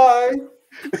cry.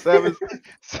 Sam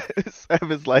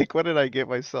is like, what did I get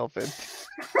myself into?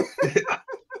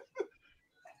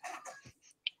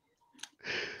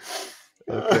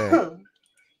 Okay.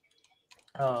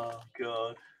 Oh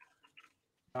god.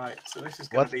 Right, so this is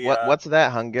going to be What's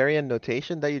that Hungarian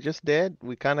notation that you just did?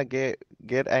 We kind of get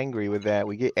angry with that.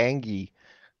 We get angry.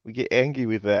 We get angry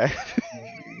with that.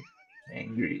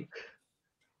 Angry.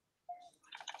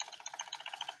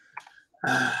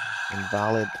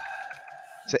 Invalid.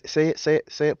 Say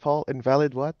it, Paul.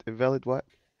 Invalid what? Invalid what?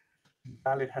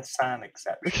 valid Hassan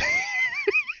exception.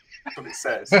 That's what it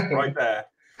says right there.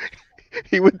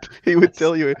 He would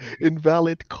tell you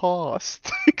invalid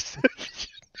cost exception.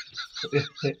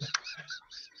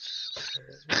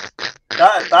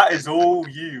 That is all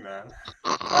you, man.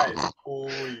 That is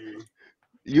all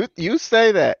you. You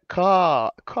say that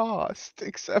cost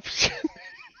exception.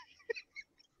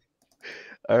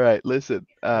 All right, listen.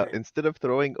 Right. Instead of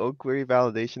throwing OQuery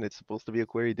validation, it's supposed to be a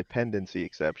query dependency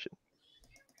exception.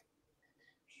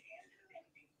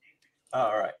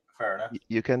 All right, fair enough.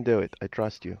 You can do it. I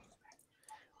trust you.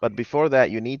 But before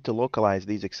that, you need to localize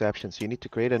these exceptions. You need to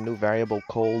create a new variable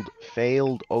called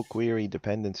failed OQuery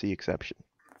dependency exception.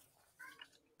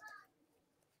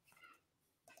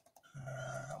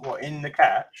 What, in the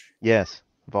catch? Yes,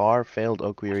 var failed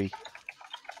OQuery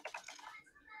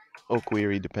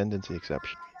dependency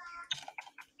exception.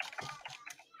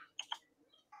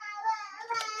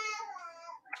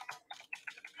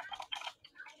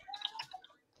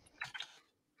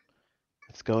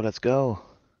 Let's go.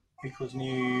 Equals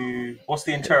new. What's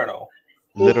the internal?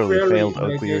 Literally OQuery failed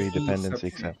validation OQuery dependency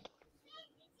exception. exception.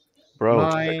 Bro,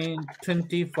 Line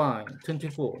 25,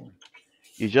 24.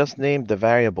 you just named the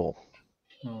variable.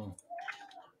 Oh.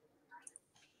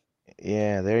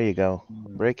 Yeah, there you go.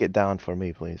 Break it down for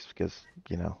me, please, because,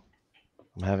 you know,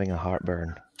 I'm having a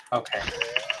heartburn. Okay.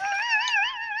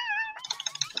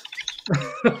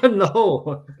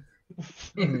 No.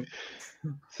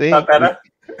 See, That better?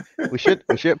 we should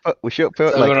put like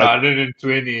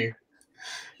 720.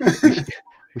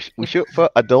 we should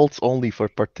put adults only for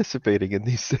participating in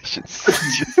these sessions.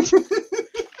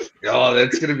 Oh,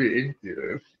 that's gonna be empty.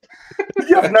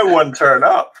 You have no one turn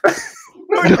up.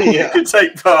 No one Yeah. can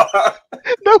take part.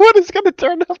 No one is gonna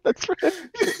turn up. That's right.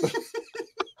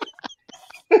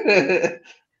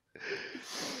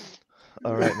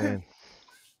 All right, man.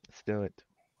 Let's do it.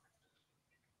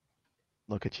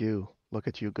 Look at you. Look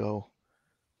at you go.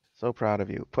 So proud of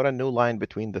you. Put a new line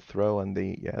between the throw and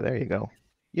the... Yeah, there you go.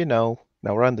 You know.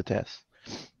 Now run the test.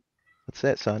 That's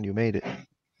it, son. You made it.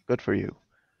 Good for you.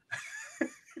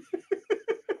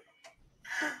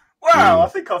 Wow, Yeah. I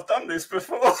think I've done this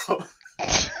before.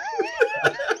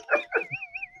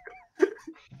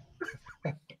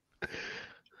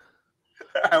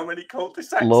 How many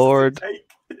cul-de-sacs Lord. does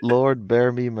it Lord,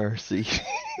 bear me mercy. take?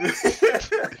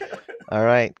 All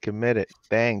right, commit it.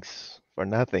 Thanks for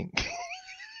nothing.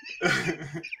 Thanks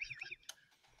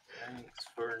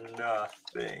for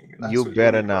nothing. That's You what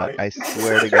better want, not. right? I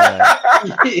swear to God.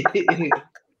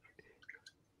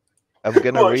 I'm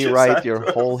gonna Watch it, rewrite son.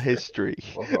 your whole history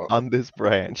on this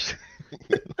branch.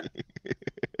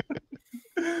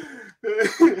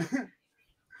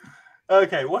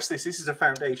 Okay, what's this? This is a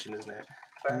foundation, isn't it?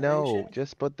 No, Foundation?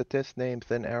 just put the test name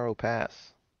thin arrow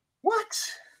pass.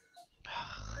 What?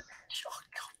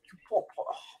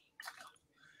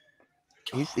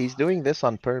 He's doing this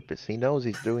on purpose. He knows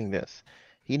he's doing this.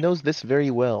 He knows this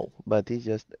very well, but he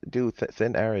just do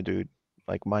thin arrow, dude.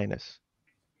 Like minus.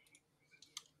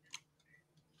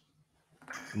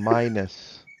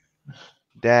 Minus.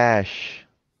 Dash.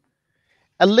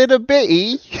 A little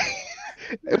bitty.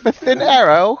 With a thin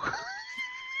arrow.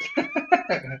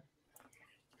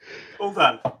 All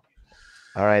done.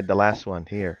 All right, the last one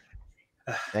here.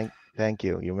 Thank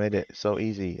you. You made it so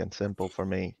easy and simple for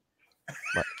me.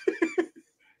 But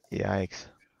yikes.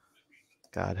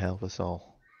 God help us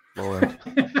all. Lord.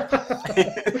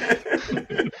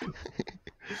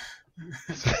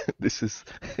 This is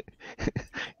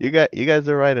you guys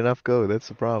are right enough go. That's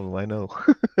the problem, I know.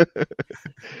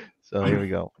 So here we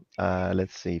go.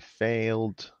 Let's see.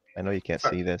 Failed. I know you can't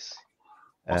see this.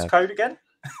 What's code again?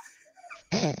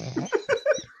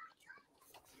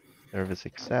 Service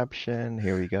exception.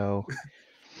 Here we go.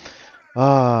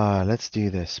 Let's do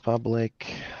this.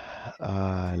 Public.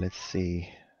 Let's see.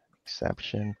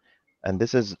 Exception. And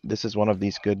this is one of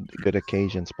these good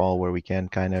occasions, Paul, where we can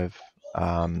kind of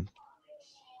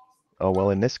oh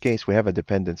well, in this case we have a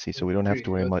dependency, so we don't have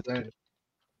to worry much.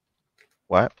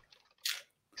 What?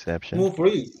 Exception. Move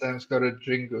free. Sam's got a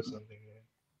drink or something.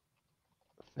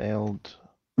 Failed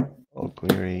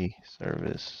OQuery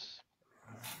service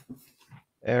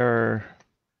error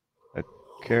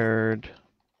occurred.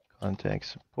 Contact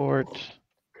support.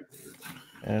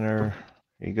 Enter.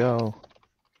 Here you go.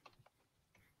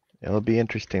 It'll be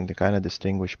interesting to kind of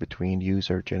distinguish between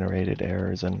user-generated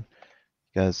errors and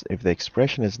Because if the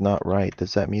expression is not right,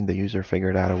 does that mean the user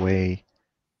figured out a way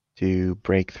to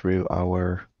break through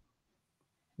our...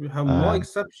 We have more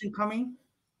exception coming.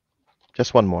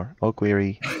 Just one more.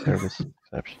 OQuery Service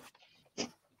exception.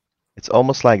 It's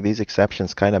almost like these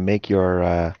exceptions kind of make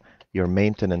your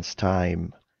maintenance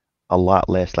time a lot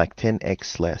less, like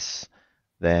 10x less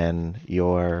than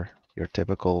your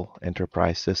typical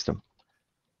enterprise system.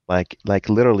 Like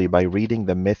literally by reading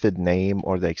the method name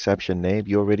or the exception name,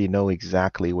 you already know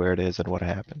exactly where it is and what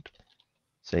happened.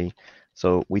 See?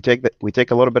 So we take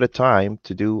a little bit of time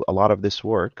to do a lot of this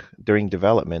work during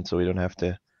development, so we don't have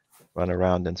to run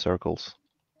around in circles.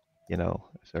 You know,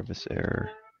 service error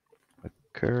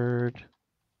occurred,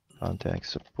 contact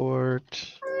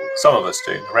support. Some of us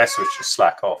do. The rest of us just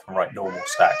slack off and write normal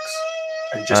stacks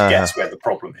and just guess where the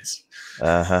problem is.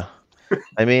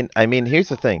 I mean, here's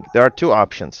the thing. There are two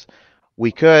options.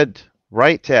 We could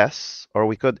write tests, or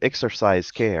we could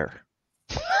exercise care.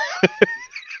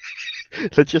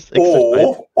 Let's just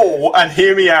exercise. Or, and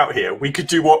hear me out here, we could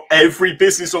do what every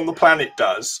business on the planet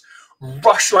does.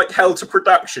 Rush like hell to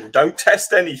production, don't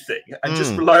test anything, and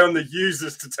just rely on the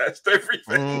users to test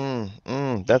everything.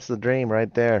 That's the dream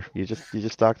right there. You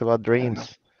just talked about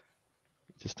dreams.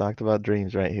 Just talked about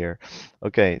dreams right here.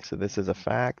 Okay, so this is a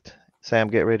fact. Sam,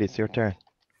 get ready. It's your turn.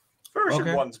 Version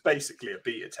 1's basically a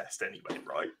beta test anyway,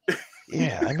 right?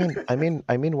 Yeah, I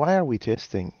mean, why are we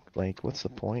testing? Like, what's the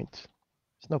point?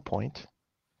 There's no point.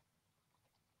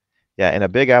 Yeah, in a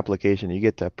big application, you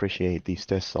get to appreciate these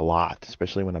tests a lot,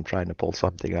 especially when I'm trying to pull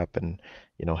something up and,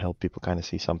 you know, help people kind of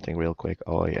see something real quick.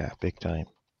 Oh yeah, big time.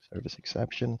 Service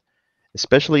exception.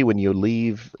 Especially when you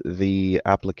leave the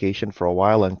application for a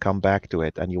while and come back to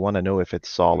it and you want to know if it's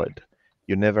solid.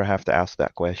 You never have to ask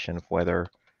that question of whether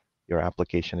your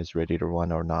application is ready to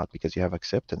run or not, because you have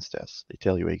acceptance tests. They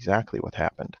tell you exactly what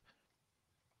happened.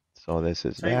 So this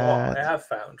is What I have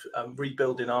found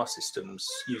rebuilding our systems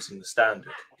using the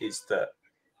standard is that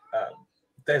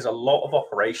there's a lot of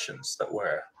operations that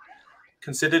were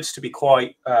considered to be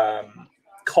quite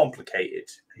complicated,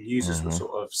 and users were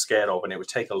sort of scared of, and it would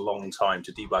take a long time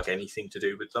to debug anything to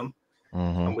do with them.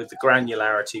 And with the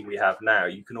granularity we have now,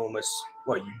 you can almost,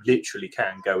 well, you literally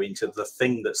can go into the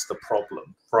thing that's the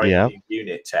problem, write a new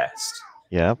unit test.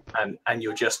 And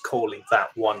you're just calling that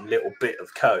one little bit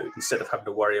of code instead of having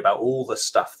to worry about all the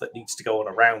stuff that needs to go on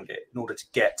around it in order to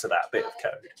get to that bit of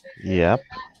code.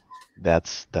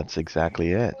 That's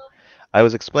exactly it. I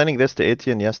was explaining this to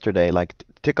Etienne yesterday. Like,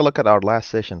 take a look at our last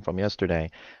session from yesterday.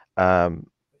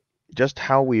 Just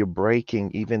how we're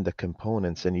breaking even the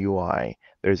components in UI.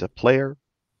 There's a player,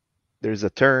 there's a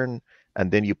turn,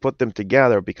 and then you put them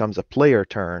together, it becomes a player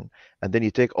turn, and then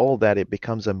you take all that, it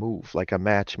becomes a move, like a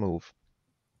match move.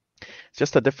 It's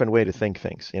just a different way to think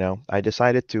things, you know. I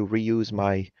decided to reuse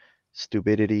my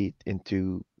stupidity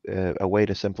into a way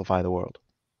to simplify the world,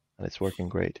 and it's working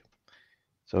great.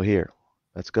 So here,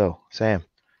 let's go. Sam,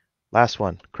 last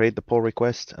one. Create the pull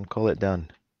request and call it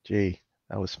done. Gee,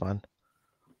 that was fun.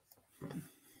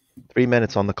 3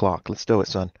 minutes on the clock. Let's do it,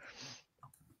 son.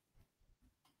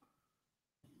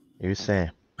 Here's Sam.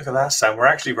 Look at that, Sam. We're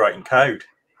actually writing code.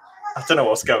 I don't know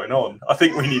what's going on. I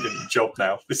think we need a new job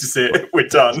now. This is it. We're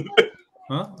done.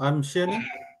 Huh? I'm sharing?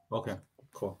 Okay,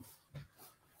 cool.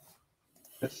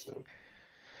 Yes.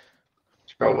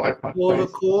 Like my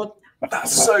face.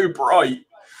 That's so bright.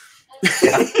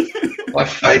 Yeah. My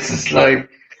face is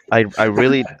like...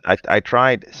 I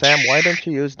tried. Sam, why don't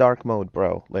you use dark mode,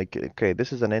 bro? Like, okay,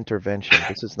 this is an intervention.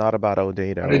 This is not about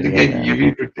OData. I need to get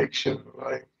UV protection,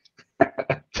 right?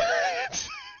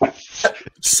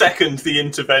 Second the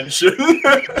intervention.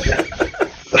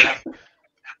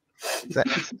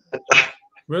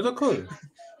 Where's the code?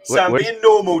 Sam, be a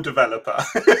normal developer.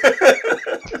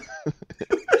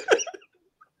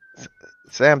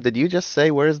 Sam, did you just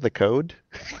say where's the code?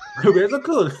 Where's the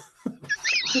code?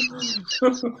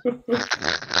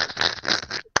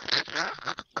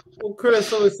 OQuery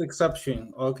Service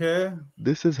exception, okay?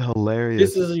 This is hilarious.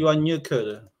 This is your new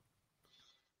code.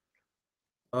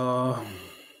 Oh,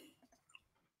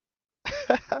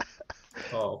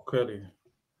 query.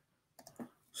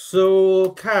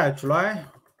 So catch, right?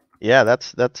 Yeah,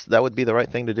 that would be the right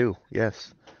thing to do.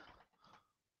 Yes.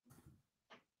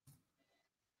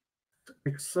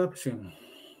 Exception.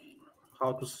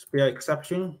 How to spell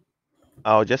exception?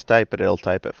 Oh, just type it. It'll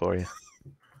type it for you.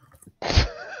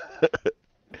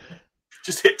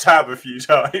 Just hit tab a few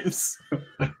times.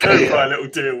 Copilot will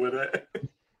deal with it.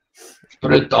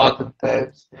 Put a dot and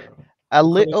tabs. A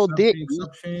little dick.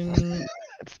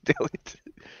 Let's do it.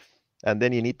 And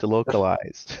then you need to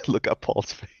localize. Look at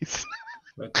Paul's face.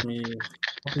 Let me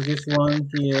copy this one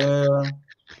here.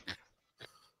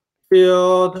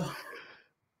 Field.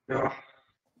 Yeah.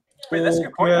 Wait, that's a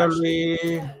good point, actually.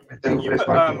 OQuery You put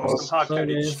some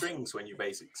hard-coded Service. strings when you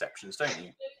raise exceptions, don't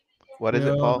you? What is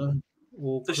it, Paul?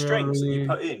 Field The strings that you OQuery.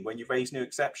 put in when you raise new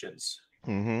exceptions.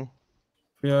 Mm-hmm.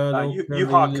 Field You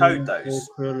hard code OQuery, those.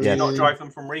 Do you Yes. not drive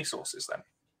them from resources then?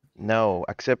 No,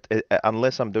 except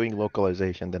unless I'm doing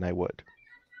localization, then I would.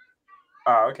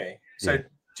 Oh, okay. So Yeah.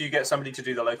 do you get somebody to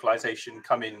do the localization,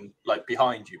 come in like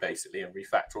behind you basically, and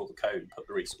refactor all the code and put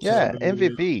the resources? Yeah, in?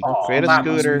 MVP. Oh, Create a that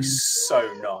must scooter. be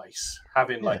so nice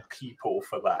having Yeah. like people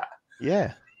for that.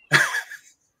 Yeah.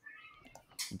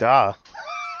 Duh.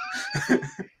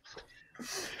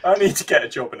 I need to get a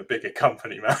job in a bigger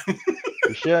company, man.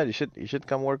 You should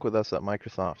come work with us at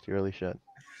Microsoft. You really should.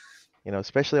 You know,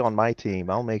 especially on my team.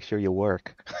 I'll make sure you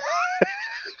work.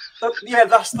 Yeah,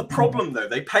 that's the problem though.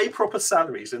 They pay proper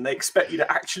salaries and they expect you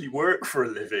to actually work for a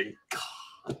living.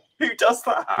 God, who does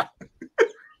that?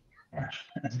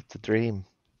 It's a dream.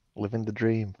 Living the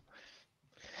dream.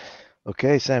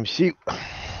 Okay, Sam, shoot.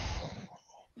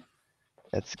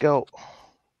 Let's go.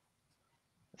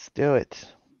 Let's do it.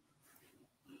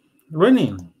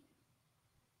 Running.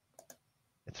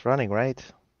 It's running, right?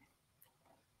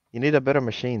 You need a better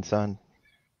machine, son.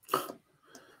 You're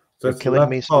That's killing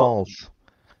me, laptop. Smalls.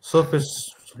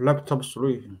 Surface laptop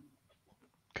 3.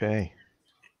 Okay.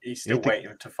 He's still need to-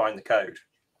 waiting to find the code.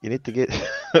 You need to get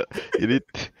you need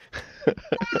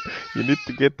you need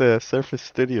to get the Surface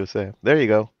Studio, Sam. There you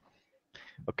go.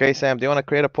 Okay, Sam, do you want to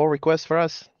create a pull request for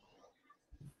us?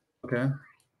 Okay.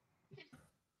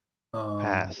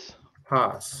 Pass.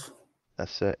 Pass.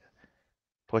 That's it.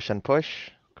 Push and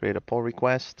push. Create a pull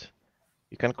request.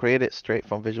 You can create it straight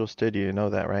from Visual Studio. You know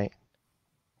that, right?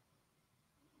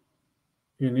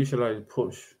 Initialize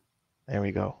push. There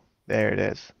we go. There it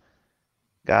is.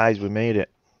 Guys, we made it.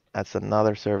 That's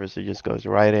another service that just goes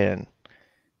right in.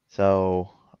 So,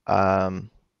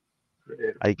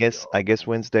 I guess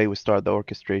Wednesday we start the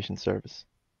orchestration service.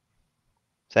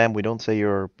 Sam, we don't say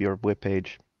your web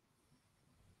page.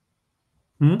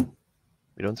 Hmm?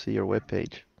 We don't see your web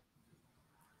page.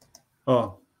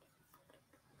 Oh.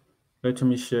 Let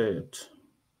me share it.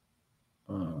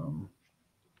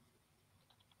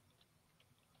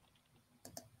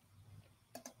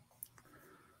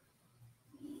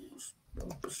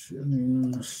 Stop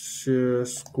sharing. Share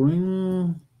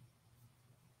screen.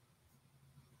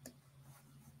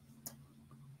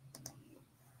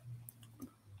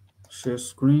 Share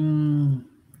screen.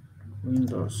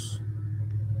 Windows.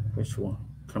 Which one?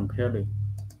 Comparing.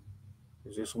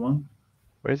 Is this one?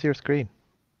 Where's your screen?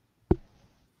 I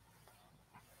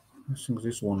think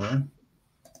this one, right?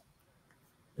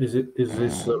 Is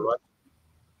this right?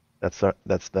 That's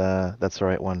the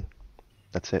right one.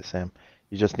 That's it, Sam.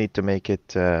 You just need to make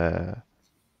it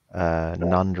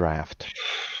non-draft.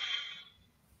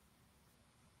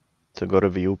 So go to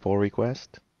view pull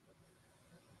request.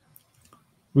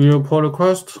 View pull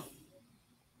request.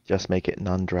 Just make it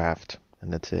non-draft,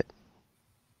 and that's it.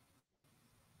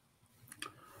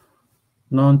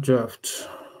 Non-draft.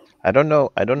 I don't know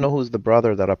who's the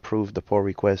brother that approved the pull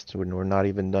request when we're not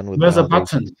even done with There's a validations.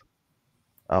 button.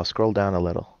 Oh, scroll down a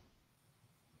little.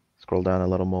 Scroll down a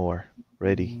little more.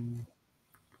 Ready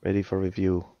for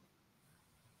review.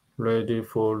 Ready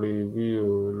for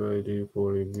review. Ready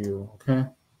for review. Okay.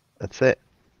 That's it.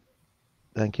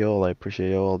 Thank you all. I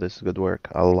appreciate you all. This is good work.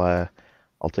 I'll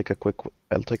take a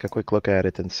quick look at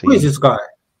it and see. Who is this guy?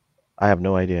 I have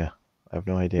no idea.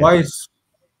 Why is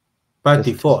by Just-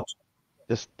 default?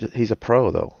 Just he's a pro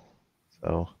though.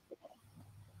 So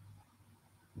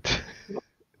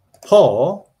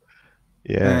Paul.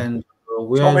 yeah. And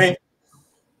Tommy.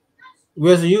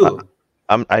 where's you?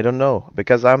 I don't know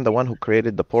because I'm the one who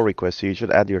created the pull request, so you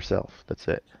should add yourself. That's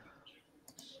it.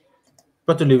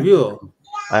 But the review.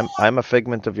 I'm a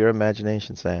figment of your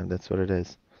imagination, Sam. That's what it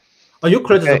is. Oh, you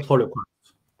created Okay. the pull request.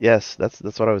 Yes, that's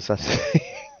what I was saying.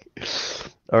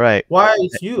 All right. Why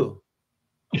is you?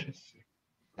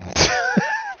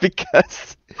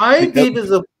 Because I created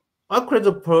the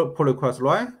pull request,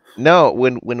 right? no,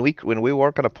 when we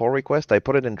work on a pull request, I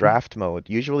put it in draft mode.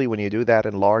 Usually when you do that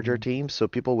in larger teams, so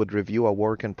people would review a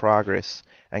work in progress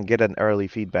and get an early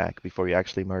feedback before you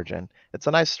actually merge in. It's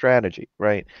a nice strategy,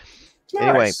 right?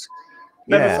 Anyway, Nice.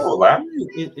 Never yeah. thought of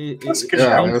that. That's good. Yeah,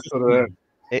 shout. that's sort of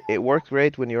It works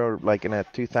great when you're like in a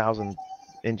 2,000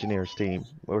 engineers team.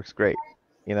 It works great,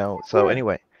 you know. So Yeah.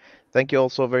 anyway, thank you all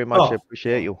so very much. Oh. I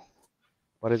appreciate you.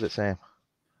 What is it, Sam?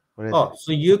 What is Oh, it?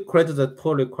 so you created the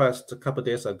pull request a couple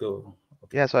days ago.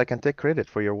 Okay. Yeah, so I can take credit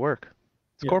for your work.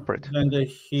 It's Yeah. corporate. And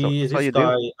that's how this you do.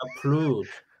 guy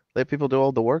approved. Let people do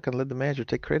all the work and let the manager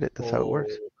take credit. That's how it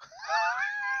works.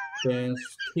 Then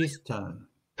his turn.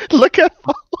 Look at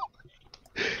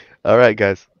all right,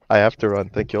 guys. I have to run.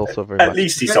 Thank you all so very much. At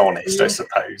least he's honest, I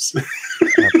suppose.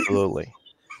 Absolutely.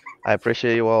 I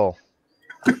appreciate you all.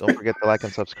 Don't forget to like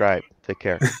and subscribe. Take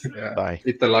care. Yeah. Bye.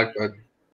 Hit the like button.